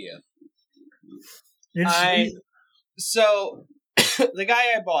idea. So the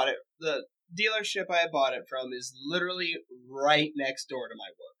guy I bought it, the dealership I bought it from, is literally right next door to my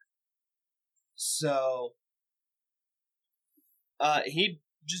work. So, he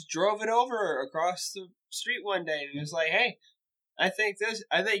just drove it over across the street one day and was like, "Hey, I think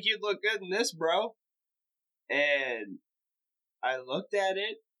you'd look good in this, bro." And I looked at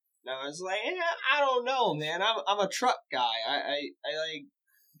it and I was like, I don't know, man. I'm a truck guy. I like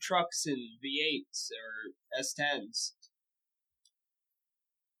trucks and V8s or S10s.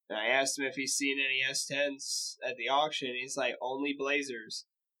 And I asked him if he's seen any S10s at the auction. He's like, only Blazers.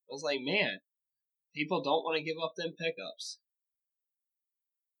 I was like, man, people don't want to give up them pickups.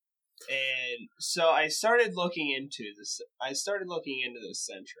 And so I started looking into this. This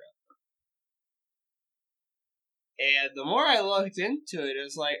Sentra. And the more I looked into it, it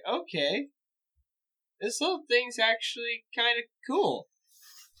was like, okay, this little thing's actually kind of cool.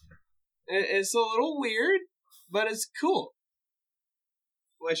 It's a little weird, but it's cool.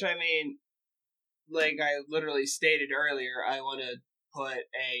 Which, I mean, like I literally stated earlier, I want to put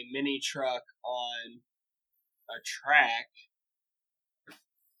a mini truck on a track.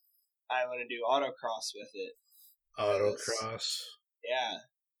 I want to do autocross with it. Autocross? Yeah.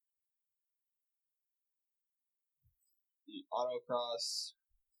 Autocross,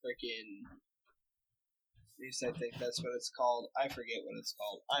 freaking. At least I think that's what it's called. I forget what it's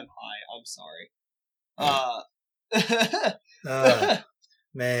called. I'm high. I'm sorry.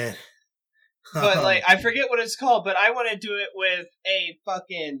 Man. But, like, I forget what it's called, but I want to do it with a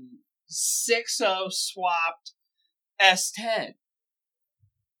fucking 6.0 swapped S10.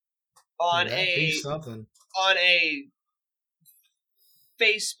 On a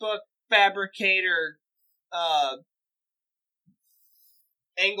Facebook fabricator,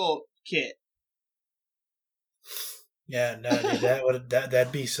 angle kit. Yeah, no, dude,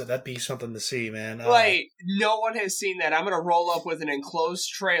 that'd be something to see, man. Like, no one has seen that. I'm gonna roll up with an enclosed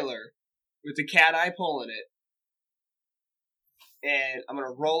trailer with the cat eye pulling it, and I'm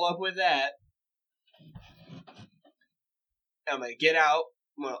gonna roll up with that. I'm gonna get out.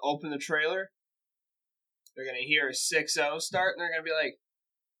 I'm gonna open the trailer. They're gonna hear a 6.0 start, and they're gonna be like,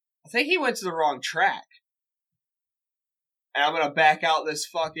 "I think he went to the wrong track." And I'm gonna back out this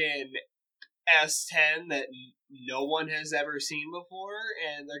fucking S10 that no one has ever seen before,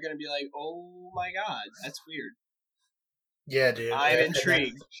 and they're gonna be like, "Oh my god, that's weird." Yeah, dude. I'm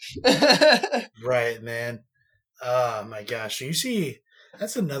intrigued. Right, man. Oh my gosh. You see,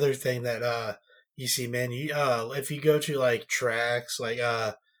 that's another thing that you see, man. You if you go to like tracks like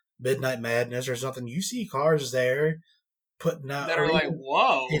Midnight Madness or something, you see cars there putting out that are like,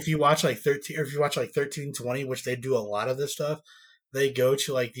 whoa. If you watch like 1320, which they do a lot of this stuff, they go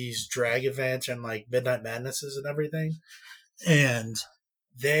to like these drag events and like Midnight Madnesses and everything, and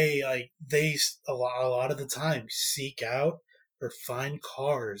they a lot of the time seek out or find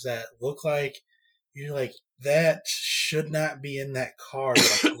cars that look like you're like, that should not be in that car,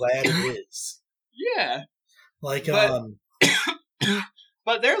 but I'm glad it is. Yeah. Like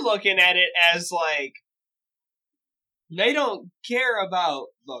but they're looking at it as like, they don't care about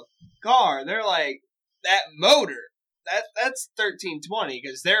the car. They're like, that motor. That's 1320,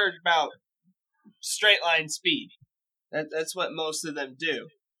 because they're about straight line speed. That's what most of them do.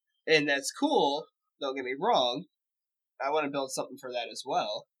 And that's cool, don't get me wrong. I want to build something for that as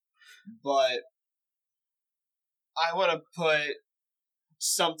well. But I want to put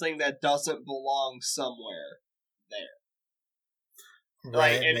something that doesn't belong somewhere there.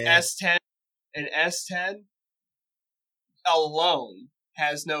 Right, like an S10 alone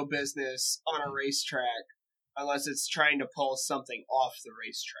has no business on a racetrack unless it's trying to pull something off the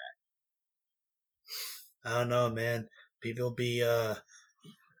racetrack. I don't know, man. People be I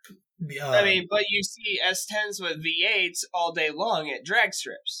mean, but you see S10s with V8s all day long at drag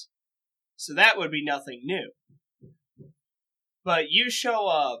strips. So that would be nothing new. But you show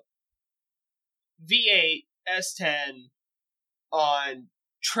up V8 S10 on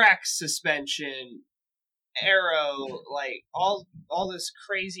track suspension, aero, like all this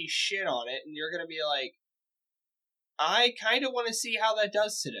crazy shit on it, and you're gonna be like, I kind of want to see how that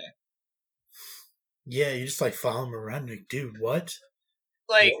does today. Yeah, you just like follow him around, like, dude, what?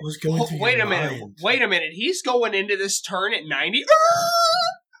 Like, what was going through your mind? Wait a minute, he's going into this turn at 90.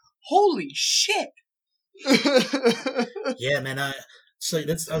 Holy shit! Yeah, man. That's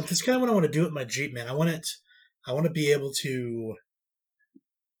kind of what I want to do with my Jeep, man. I want to be able to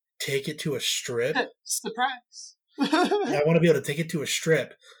take it to a strip. Surprise! I want to be able to take it to a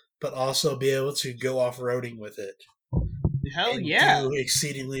strip, but also be able to go off-roading with it. Hell yeah! Do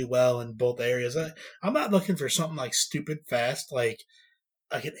exceedingly well in both areas. I'm not looking for something like stupid fast, like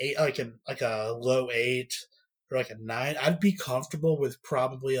an 8, like a low 8 or like a 9. I'd be comfortable with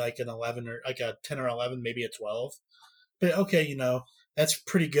probably like an 11 or like a 10 or 11, maybe a 12. But okay, that's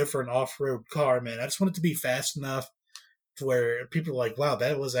pretty good for an off-road car, man. I just want it to be fast enough to where people are like, wow,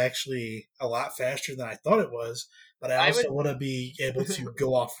 that was actually a lot faster than I thought it was. But I also want to be able to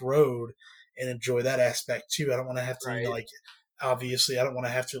go off-road and enjoy that aspect too. I don't want to have to, right. obviously, I don't want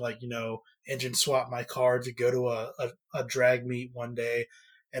to have to engine swap my car to go to a drag meet one day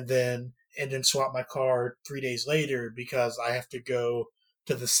and then engine swap my car 3 days later because I have to go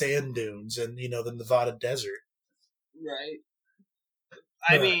to the sand dunes and, the Nevada desert. Right.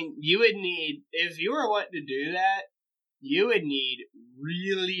 I mean, you would need, if you were wanting to do that, you would need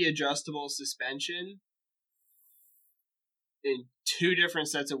really adjustable suspension in 2 different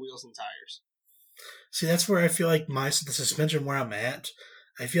sets of wheels and tires. See, that's where I feel like the suspension where I'm at,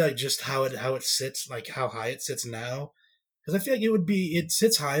 I feel like just how it sits, like how high it sits now, because I feel like it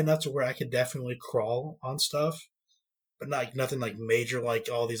sits high enough to where I could definitely crawl on stuff, but nothing like major, like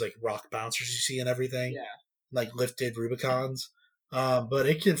all these like rock bouncers you see and everything, Yeah. like lifted Rubicons. But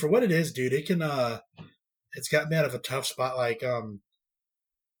it can, for what it is, dude, it can. It's got me out of a tough spot. Like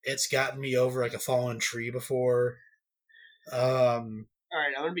it's gotten me over like a fallen tree before. All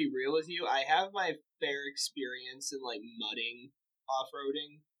right, I'm gonna be real with you. I have my fair experience in like mudding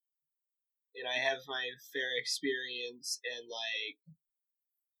off-roading, and I have my fair experience in like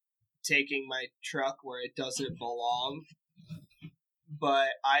taking my truck where it doesn't belong. But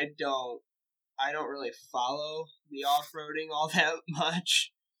I don't really follow the off-roading all that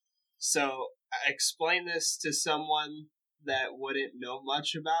much. So explain this to someone that wouldn't know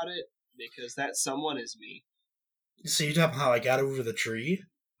much about it, because that someone is me. So you talking how I got over the tree?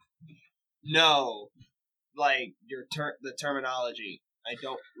 No, like the terminology. I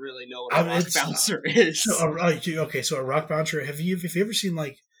don't really know what a rock bouncer is. So a rock bouncer. Have you ever seen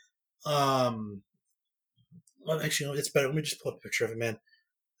like, well, actually, it's better. Let me just pull up a picture of it, man.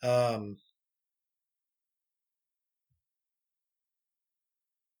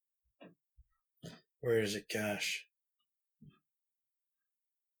 Where is it? Gosh.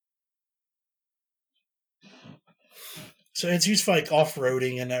 So it's used for like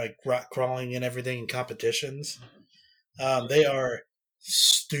off-roading and like rock crawling and everything in competitions. They are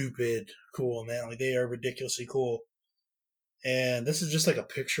stupid cool, man. Like they are ridiculously cool. And this is just like a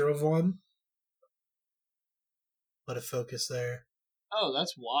picture of one. Let it focus there. Oh,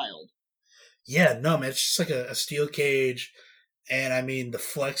 that's wild. Yeah, no, man. It's just like a steel cage. And I mean, the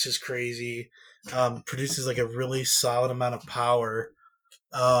flex is crazy. Produces like a really solid amount of power.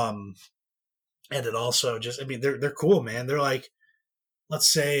 And it also just, I mean, they're cool, man. They're like, let's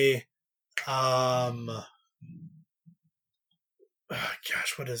say, gosh,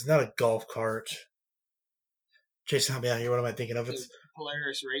 what is not a golf cart? Jason, help me out here. What am I thinking of? It's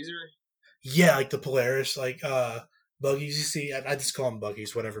Polaris Razor. Yeah, like the Polaris, like buggies. You see, I just call them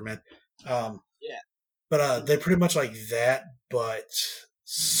buggies, whatever, man. Yeah. But they're pretty much like that, but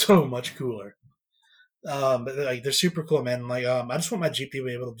so much cooler. But they're super cool, man. Like I just want my Jeep to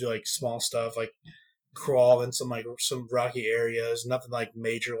be able to do like small stuff, like crawl in some rocky areas. Nothing like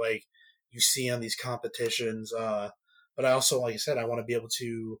major, like you see on these competitions. But I also, like I said, I want to be able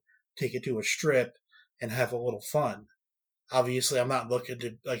to take it to a strip and have a little fun. Obviously, I'm not looking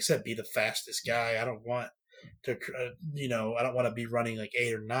to, like I said, be the fastest guy. I don't want to, I don't want to be running like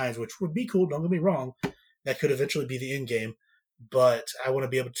 8 or 9s, which would be cool. Don't get me wrong. That could eventually be the end game, but I want to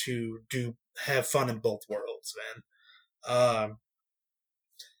be able to have fun in both worlds, man.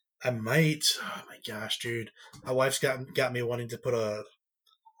 I might. Oh my gosh, dude! My wife's got me wanting to put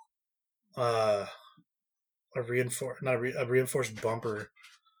a reinforced bumper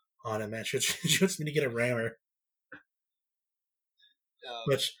on it, man. She wants me to get a rammer,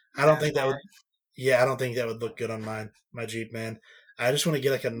 which I don't think that would. Yeah, I don't think that would look good on my Jeep, man. I just want to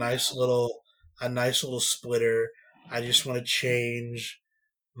get like a nice little splitter. I just want to change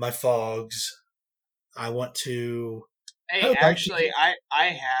my fogs. I want to. Hey, actually, I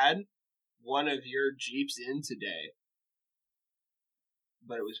had one of your Jeeps in today,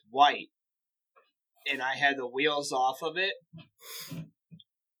 but it was white, and I had the wheels off of it,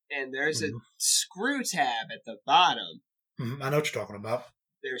 and there's a screw tab at the bottom. I know what you're talking about.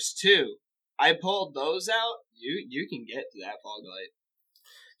 There's 2. I pulled those out. You can get to that fog light.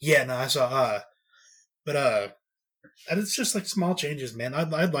 Yeah, no, I saw. But it's just like small changes, man.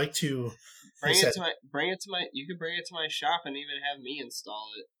 I'd like to bring it to my. You could bring it to my shop and even have me install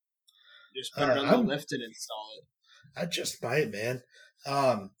it. Just put it on the lift and install it. I'd just buy it, man.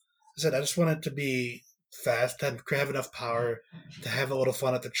 I said I just want it to be fast, to have enough power, to have a little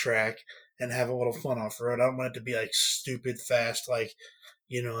fun at the track, and have a little fun off road. I don't want it to be like stupid fast, like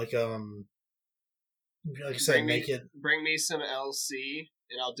like I said, bring me some LC,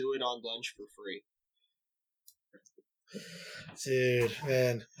 and I'll do it on lunch for free. Dude,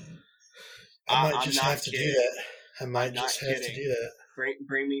 man, I might just have to do that. I might just have to do that.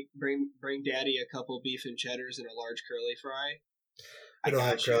 Bring Daddy a couple beef and cheddars and a large curly fry. I don't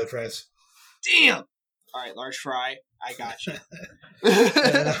have curly fries. Damn. All right, large fry. I got you.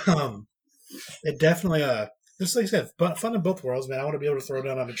 It definitely just like I said, fun in both worlds, man. I want to be able to throw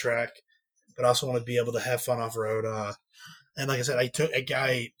down on the track, but I also want to be able to have fun off road. And like I said,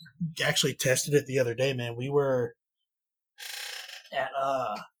 I actually tested it the other day, man. We were at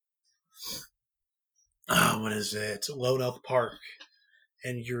what is it? Lone Elk Park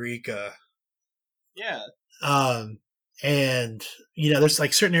in Eureka. Yeah. And there's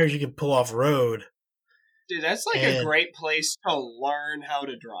like certain areas you can pull off road. Dude, that's like a great place to learn how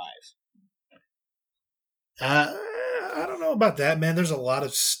to drive. I don't know about that, man. There's a lot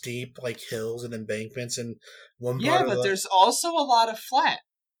of steep like hills and embankments, and there's also a lot of flat.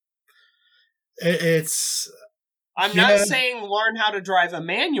 I'm not saying learn how to drive a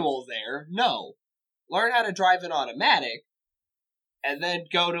manual there. No, learn how to drive an automatic, and then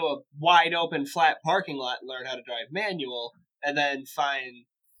go to a wide open flat parking lot and learn how to drive manual, and then find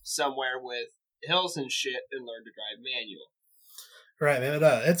somewhere with hills and shit and learn to drive manual. Right, man.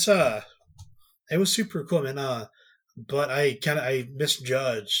 It was super cool, man. But I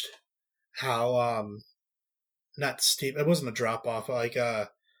misjudged how not steep. It wasn't a drop off, like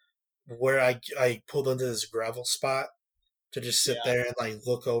where I pulled into this gravel spot to just sit there and like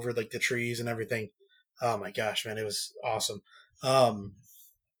look over like the trees and everything. Oh my gosh, man, it was awesome.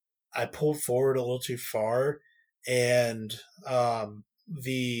 I pulled forward a little too far, and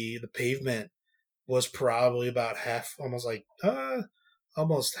the pavement was probably about half, almost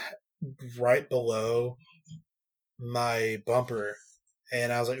right below my bumper,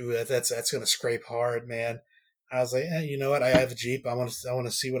 and I was like, "Ooh, that's gonna scrape hard, man." I was like, "You know what? I have a Jeep. I want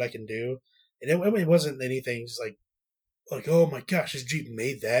to see what I can do." And it wasn't anything just like oh my gosh, this Jeep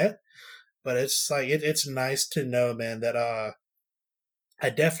made that. But it's like it's nice to know, man, that I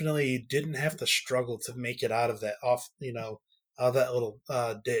definitely didn't have to struggle to make it out of that out of that little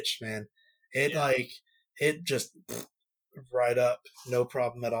ditch, man. It just right up, no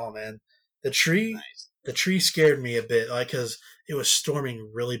problem at all, man. The tree scared me a bit, like, because it was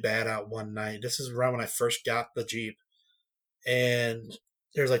storming really bad out one night. This is around when I first got the Jeep, and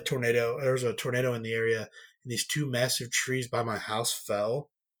there was a tornado in the area, and these two massive trees by my house fell.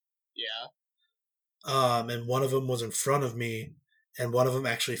 Yeah. And one of them was in front of me, and one of them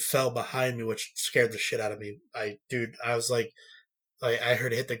actually fell behind me, which scared the shit out of me. I was like I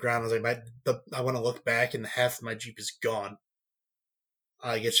heard it hit the ground. I was like, I want to look back, and half of my Jeep is gone.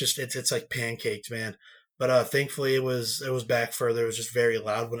 Like it's like pancaked, man. But thankfully it was back further. It was just very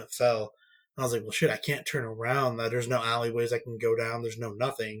loud when it fell. And I was like, well, shit, I can't turn around. There's no alleyways I can go down. There's no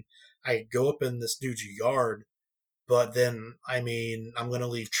nothing. I could go up in this dude's yard, but then I'm gonna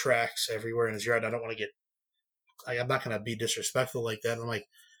leave tracks everywhere in his yard. I don't want to get. I'm not gonna be disrespectful like that. And I'm like,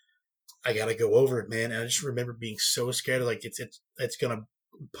 I gotta go over it, man. And I just remember being so scared. Like it's gonna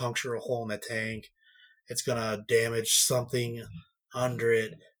puncture a hole in the tank. It's gonna damage something under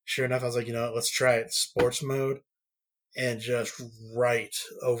it. Sure enough, I was like, let's try it. Sports mode, and just right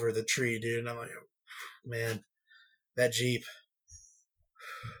over the tree, dude. And I'm like, man, that Jeep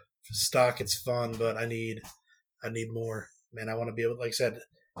stock, it's fun, but I need more, man. I want to be able, like I said,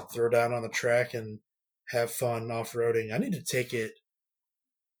 throw down on the track and have fun off-roading. I need to take it.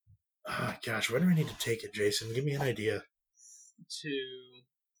 Oh gosh, where do I need to take it, Jason? Give me an idea.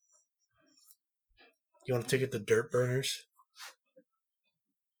 You want to take it to Dirt Burners?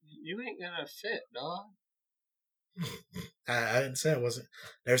 You ain't gonna fit, dog. I didn't say I wasn't.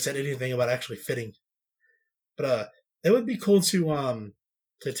 Never said anything about actually fitting. But it would be cool to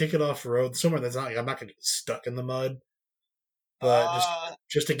take it off road somewhere that's not. I'm not gonna get stuck in the mud. But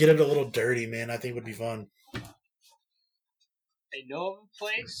just to get it a little dirty, man, I think would be fun. I know of a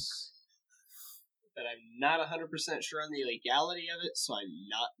place, but I'm not 100% sure on the legality of it, so I'm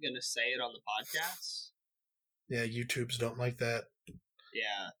not gonna say it on the podcast. Yeah, YouTubes don't like that.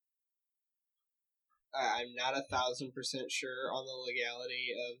 Yeah. I'm not 1,000% sure on the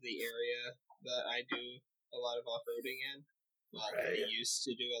legality of the area that I do a lot of off-roading in. Well, right. I used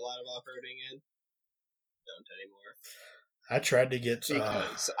to do a lot of off-roading in. Don't anymore. I tried to get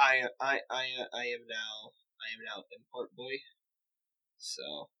because I am now import boy.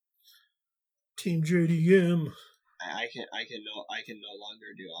 So Team JDM. I can no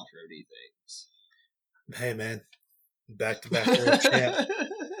longer do off-roady things. Hey man, back to back champ.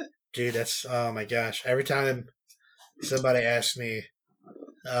 Dude, that's, oh my gosh. Every time somebody asks me,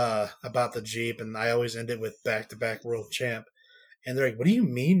 about the Jeep, and I always end it with back-to-back world champ. And they're like, "What do you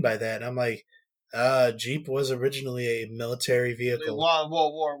mean by that?" And I'm like, Jeep was originally a military vehicle. We won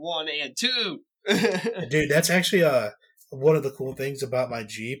World War One and Two. Dude, that's actually one of the cool things about my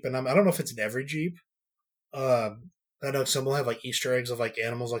Jeep, and I don't know if it's in every Jeep. I know some will have like Easter eggs of like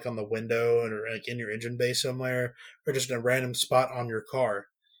animals like on the window or like in your engine bay somewhere, or just in a random spot on your car.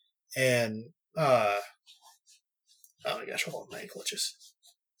 And oh my gosh, hold on, my ankle itches.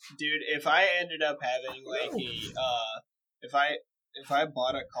 Dude, if I ended up having like if I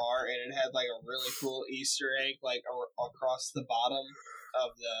bought a car and it had like a really cool Easter egg like across the bottom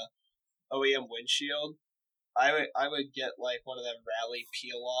of the OEM windshield, I would get like one of them rally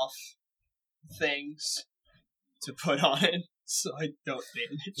peel off things to put on it so I don't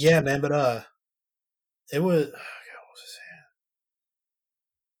damage. Yeah, man, but it was. Oh God, what was I saying?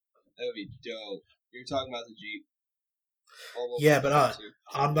 That would be dope. You're talking about the Jeep. Yeah, but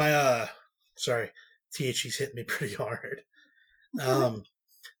on my sorry, THE's hit me pretty hard.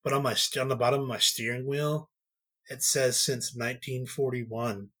 But on the bottom of my steering wheel, it says since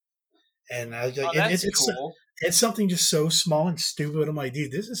 1941, and I was like, that's cool. It's something just so small and stupid. I'm like,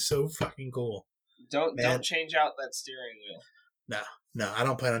 dude, this is so fucking cool. Don't change out that steering wheel. No, I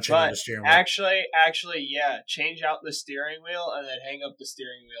don't plan on changing the steering wheel. Actually, yeah, change out the steering wheel and then hang up the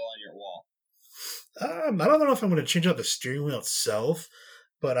steering wheel on your wall. I don't know if I'm going to change out the steering wheel itself,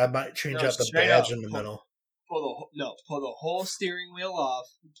 but I might change out the badge in the middle. Pull the whole steering wheel off.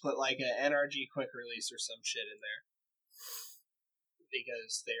 Put like an NRG quick release or some shit in there,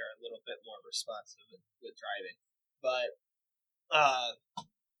 because they are a little bit more responsive with driving. But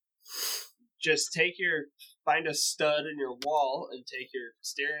just find a stud in your wall and take your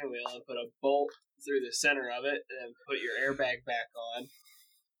steering wheel and put a bolt through the center of it and put your airbag back on.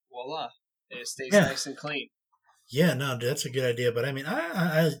 Voila. And it stays nice and clean. Yeah, no, that's a good idea. But I mean,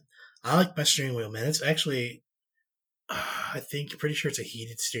 I like my steering wheel, man. It's actually, pretty sure it's a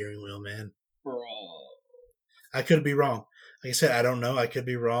heated steering wheel, man. Bro. I could be wrong. Like I said, I don't know. I could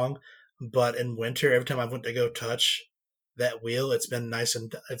be wrong. But in winter, every time I went to go touch that wheel, it's been nice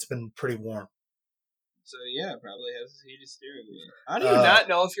and it's been pretty warm. So yeah, it probably has a heated steering wheel. How do you not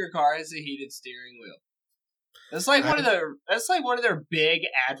know if your car has a heated steering wheel? That's like one of their big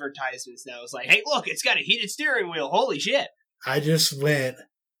advertisements now. It's like, hey, look, it's got a heated steering wheel. Holy shit! I just went.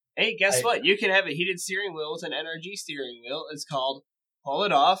 Hey, guess what? You can have a heated steering wheel with an NRG steering wheel. It's called pull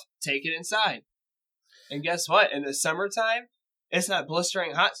it off, take it inside. And guess what? In the summertime, it's not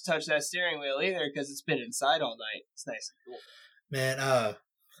blistering hot to touch that steering wheel either because it's been inside all night. It's nice and cool. Man,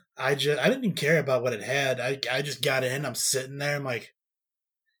 I didn't even care about what it had. I just got in. I'm sitting there. I'm like,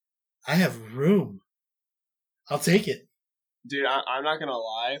 I have room. I'll take it. Dude, I'm not gonna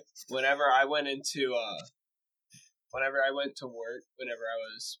lie. Whenever I went to work, whenever I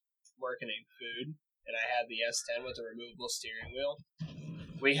was working in food, and I had the S10 with a removable steering wheel,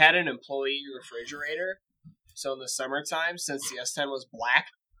 we had an employee refrigerator. So in the summertime, since the S10 was black,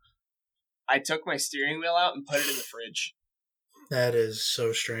 I took my steering wheel out and put it in the fridge. That is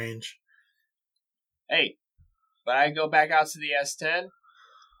so strange. Hey, but I go back out to the S10,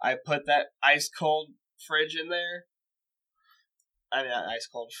 I put that ice cold fridge in there. I mean, not ice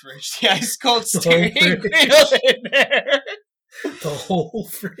cold fridge. The ice cold steering wheel in there. The whole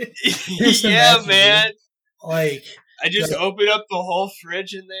fridge. Yeah, man. Like I just open up the whole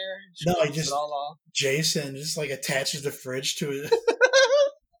fridge in there. Jason just like attaches the fridge to it.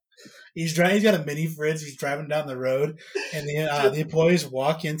 He's got a mini fridge. He's driving down the road, and the employees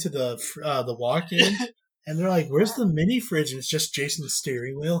walk into the walk-in, and they're like, "Where's the mini fridge?" And it's just Jason's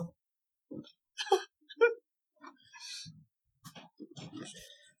steering wheel.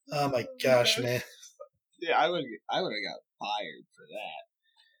 Oh my gosh, man! Yeah, I would have got fired for that.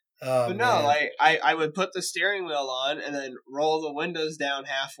 But no, man. like I would put the steering wheel on and then roll the windows down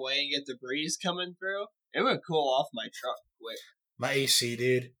halfway and get the breeze coming through. It would cool off my truck quick. My AC,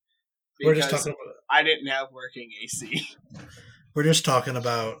 dude. We're just talking about. I didn't have working AC. We're just talking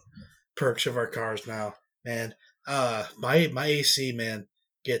about perks of our cars now, man. My AC, man,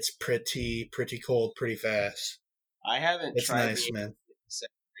 gets pretty cold pretty fast. I haven't tried nice, the man.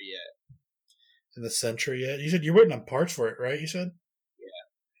 Sentry yet. In the Sentry yet? You said you're waiting on parts for it, right? You said? Yeah.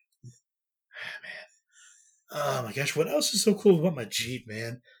 Man. Oh my gosh, what else is so cool about my Jeep,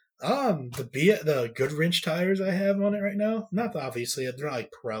 man? The good wrench tires I have on it right now. Not obviously they're not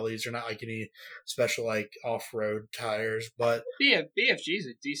like Pirellis. They're not like any special like off-road tires, but BFG's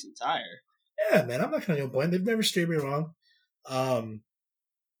a decent tire. Yeah, man, I'm not gonna complain. They've never steered me wrong. I'm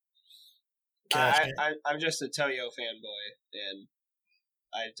just a Toyo fanboy, and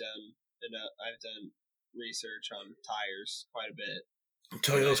I've done research on tires quite a bit.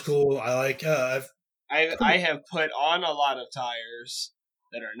 Toyo's cool. I like. I have put on a lot of tires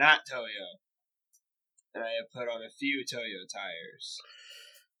that are not Toyo, and I have put on a few Toyo tires.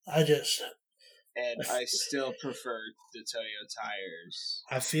 And I still prefer the Toyo tires.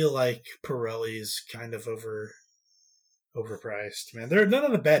 I feel like Pirelli's kind of overpriced, man. They're none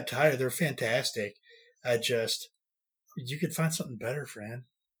of the bad tires. They're fantastic. You could find something better, Fran.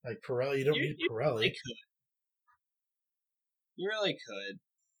 Like Pirelli, you don't need Pirelli. Really could. You really could.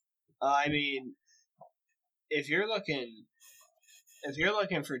 I mean, if you're looking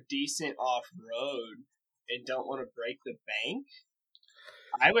for decent off road and don't want to break the bank,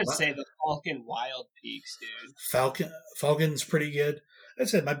 I would say the Falcon Wild Peaks, dude. Falcon's pretty good. I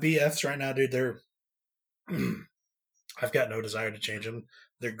said my BFs right now, dude. They're I've got no desire to change them.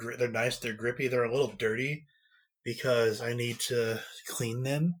 They're nice. They're grippy. They're a little dirty because I need to clean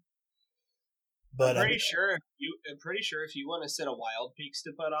them. But I'm pretty sure if you want to set a Wild Peaks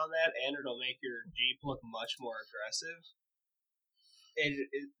to put on that, and it'll make your Jeep look much more aggressive.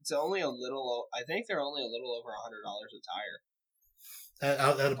 It's only a little. I think they're only a little over $100 a tire.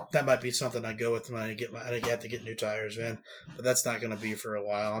 That might be something I go with when I have to get new tires, man. But that's not going to be for a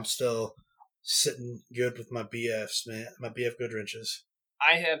while. I'm still sitting good with my BFs, man. My BF Goodriches.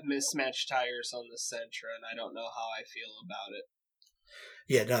 I have mismatched tires on the Sentra, and I don't know how I feel about it.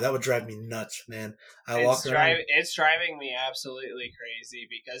 Yeah, no, that would drive me nuts, man. It's driving me absolutely crazy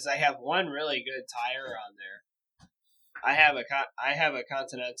because I have one really good tire on there. I have a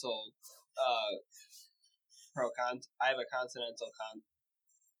Continental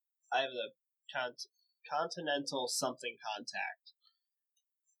Continental something contact.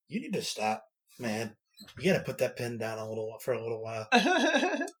 You need to stop, man. You got to put that pen down for a little while.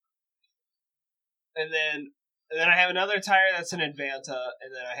 And then I have another tire that's an Advanta,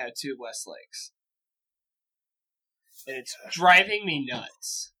 and then I have two Westlakes. And it's driving me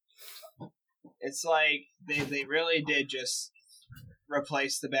nuts. It's like they really did just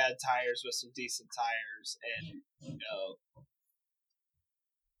replace the bad tires with some decent tires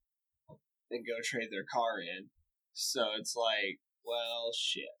and go trade their car in. So it's like, well,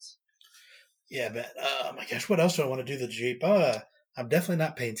 shit. Yeah, but oh my gosh, what else do I want to do the Jeep? I'm definitely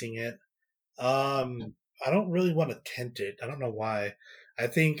not painting it. I don't really want to tint it. I don't know why. I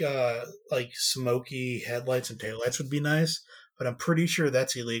think like smoky headlights and taillights would be nice, but I'm pretty sure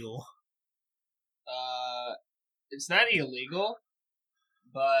that's illegal. It's not illegal,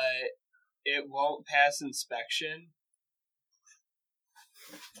 but it won't pass inspection.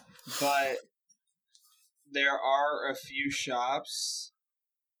 But there are a few shops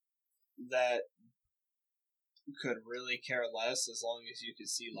that could really care less as long as you can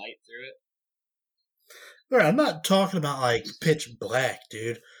see light through it. Right, I'm not talking about like pitch black,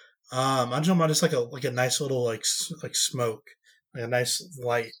 dude. I'm talking about just like a nice little like smoke, like a nice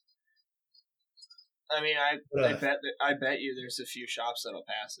light. I mean, I bet you there's a few shops that'll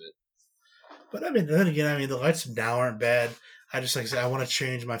pass it. But I mean, then again, the lights now aren't bad. I just like I said, I want to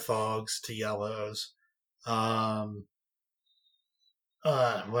change my fogs to yellows. What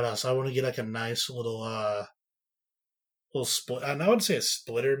else? I want to get like a nice little split. I wouldn't say a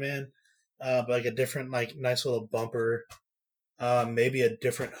splitter, man, but like a different, like nice little bumper. Maybe a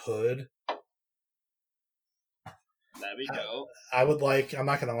different hood. That'd be dope. I would like. I'm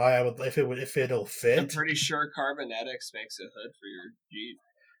not gonna lie. I would if it'll fit. I'm pretty sure Carbonetics makes a hood for your Jeep.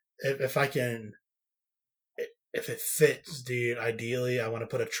 If I can, if it fits, dude. Ideally, I want to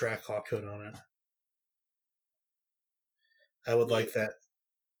put a Trackhawk hood on it. I would like that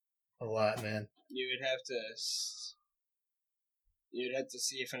a lot, man. You'd have to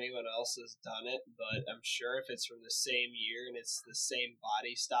see if anyone else has done it, but I'm sure if it's from the same year and it's the same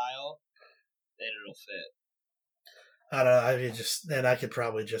body style, then it'll fit. I don't know. I could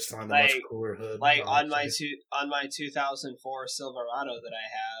probably just find a much cooler hood. Like on my 2004 Silverado that I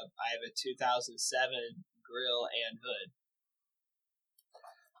have a 2007 grill and hood.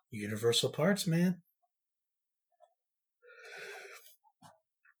 Universal parts, man.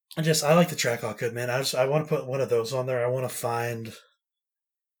 I like the Trackhawk hood, man. I want to put one of those on there. I want to find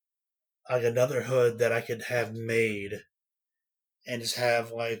like another hood that I could have made and just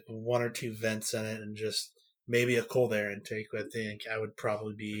have like one or two vents in it and just maybe a cold air intake. I think I would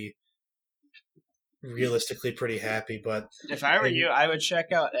probably be realistically pretty happy. But if I were you, I would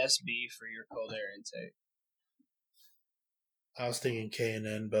check out SB for your cold air intake. I was thinking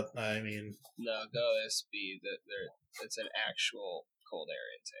K&N, but I mean, no, go SB. It's an actual cold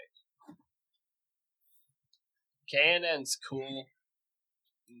air intake. K&N's cool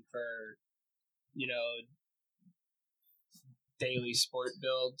for daily sport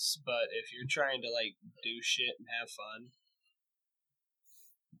builds, but if you're trying to like do shit and have fun,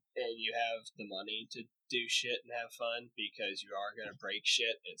 and you have the money to do shit and have fun because you are going to break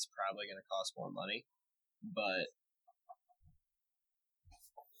shit, it's probably going to cost more money. But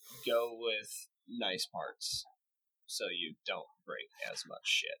go with nice parts so you don't break as much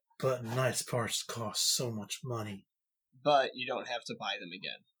shit. But nice parts cost so much money. But you don't have to buy them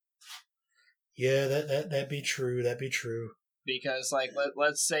again. Yeah, that'd be true. That'd be true. Because, like,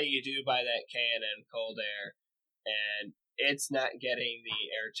 let's say you do buy that K&N Cold Air, and it's not getting the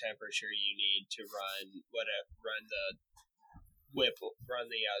air temperature you need to run the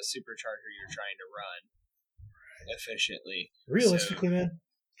supercharger you're trying to run efficiently. Realistically, man,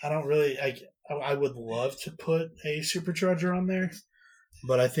 I don't really. I would love to put a supercharger on there,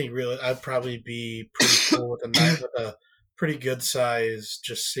 but I think really I'd probably be pretty cool with a pretty good size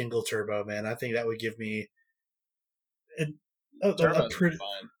just single turbo, man. I think that would give me a pretty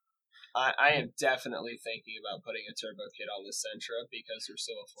fun. I am definitely thinking about putting a turbo kit on the Sentra because they're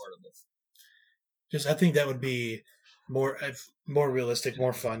so affordable. Because I think that would be more realistic,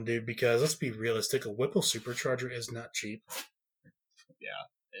 more fun, dude. Because let's be realistic, a Whipple supercharger is not cheap. Yeah,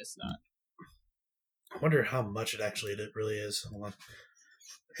 it's not. I wonder how much it really is. Hold on.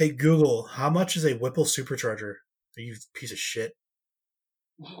 Hey Google, how much is a Whipple supercharger? You piece of shit.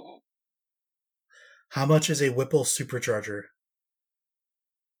 How much is a Whipple supercharger?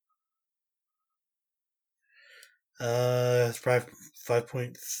 It's probably 5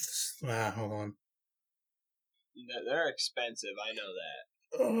 point. Hold on. They're expensive. I know that.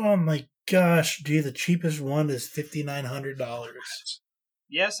 Oh my gosh, dude! The cheapest one is $5,900.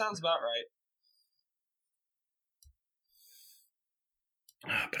 Yeah, sounds about right.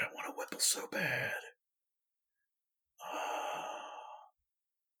 But I want a Whipple so bad.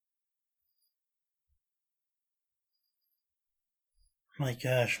 My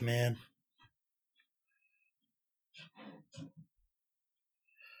gosh, man.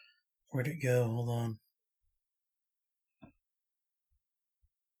 Where'd it go? Hold on.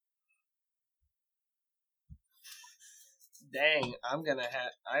 Dang, I'm gonna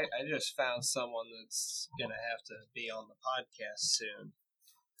have. I just found someone that's gonna have to be on the podcast soon.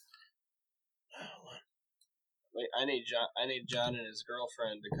 Wait, I need John and his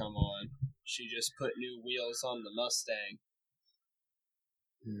girlfriend to come on. She just put new wheels on the Mustang.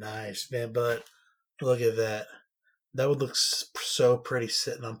 Nice, man. But look at that. That would look so pretty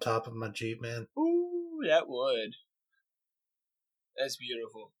sitting on top of my Jeep, man. Ooh, that would. That's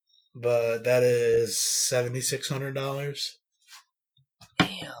beautiful. But that is $7,600.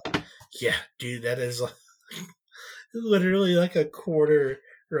 Damn. Yeah, dude, that is like literally like a quarter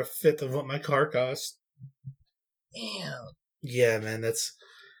or a fifth of what my car costs. Damn. Yeah, man, that's.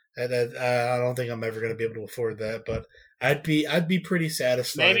 I don't think I'm ever going to be able to afford that, but I'd be pretty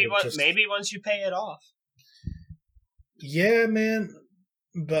satisfied. Maybe once you pay it off. Yeah, man.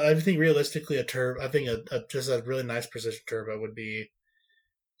 But I think realistically, I think just a really nice precision turbo would be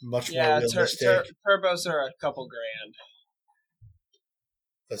much more realistic. Turbos are a couple grand.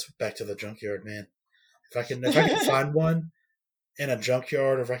 Let's back to the junkyard, man. If I can find one in a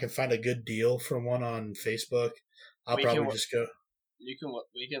junkyard, or if I can find a good deal for one on Facebook, I'll probably just go. We can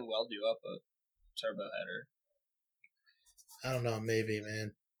weld you up a turbo header. I don't know, maybe,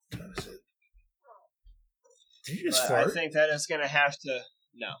 man. What is it? Did you just fart? I think that is going to have to.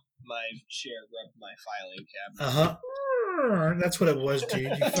 No, my chair rubbed my filing cabinet. That's what it was,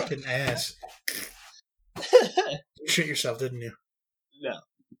 dude. You fucking ass. You shit yourself, didn't you? No.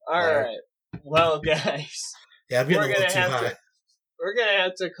 All right. Well, guys. Yeah, I'm getting a little too high. We're gonna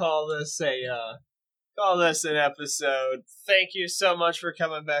have to call this an episode. Thank you so much for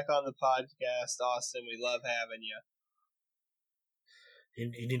coming back on the podcast, Austin. We love having you.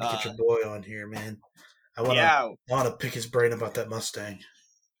 You need to get your boy on here, man. I want to pick his brain about that Mustang.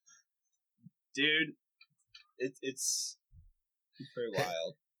 Dude, it's pretty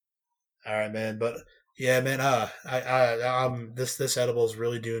wild. All right, man. But yeah, man. This edible is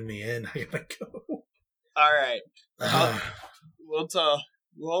really doing me in. I gotta go. All right.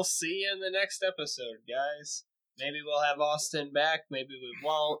 We'll see you in the next episode, guys. Maybe we'll have Austin back. Maybe we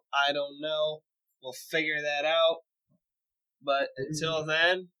won't. I don't know. We'll figure that out. But until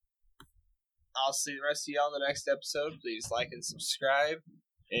then, I'll see the rest of y'all in the next episode. Please like and subscribe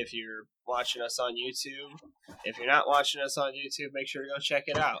if you're watching us on YouTube. If you're not watching us on YouTube, make sure to go check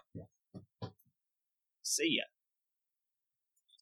it out. See ya.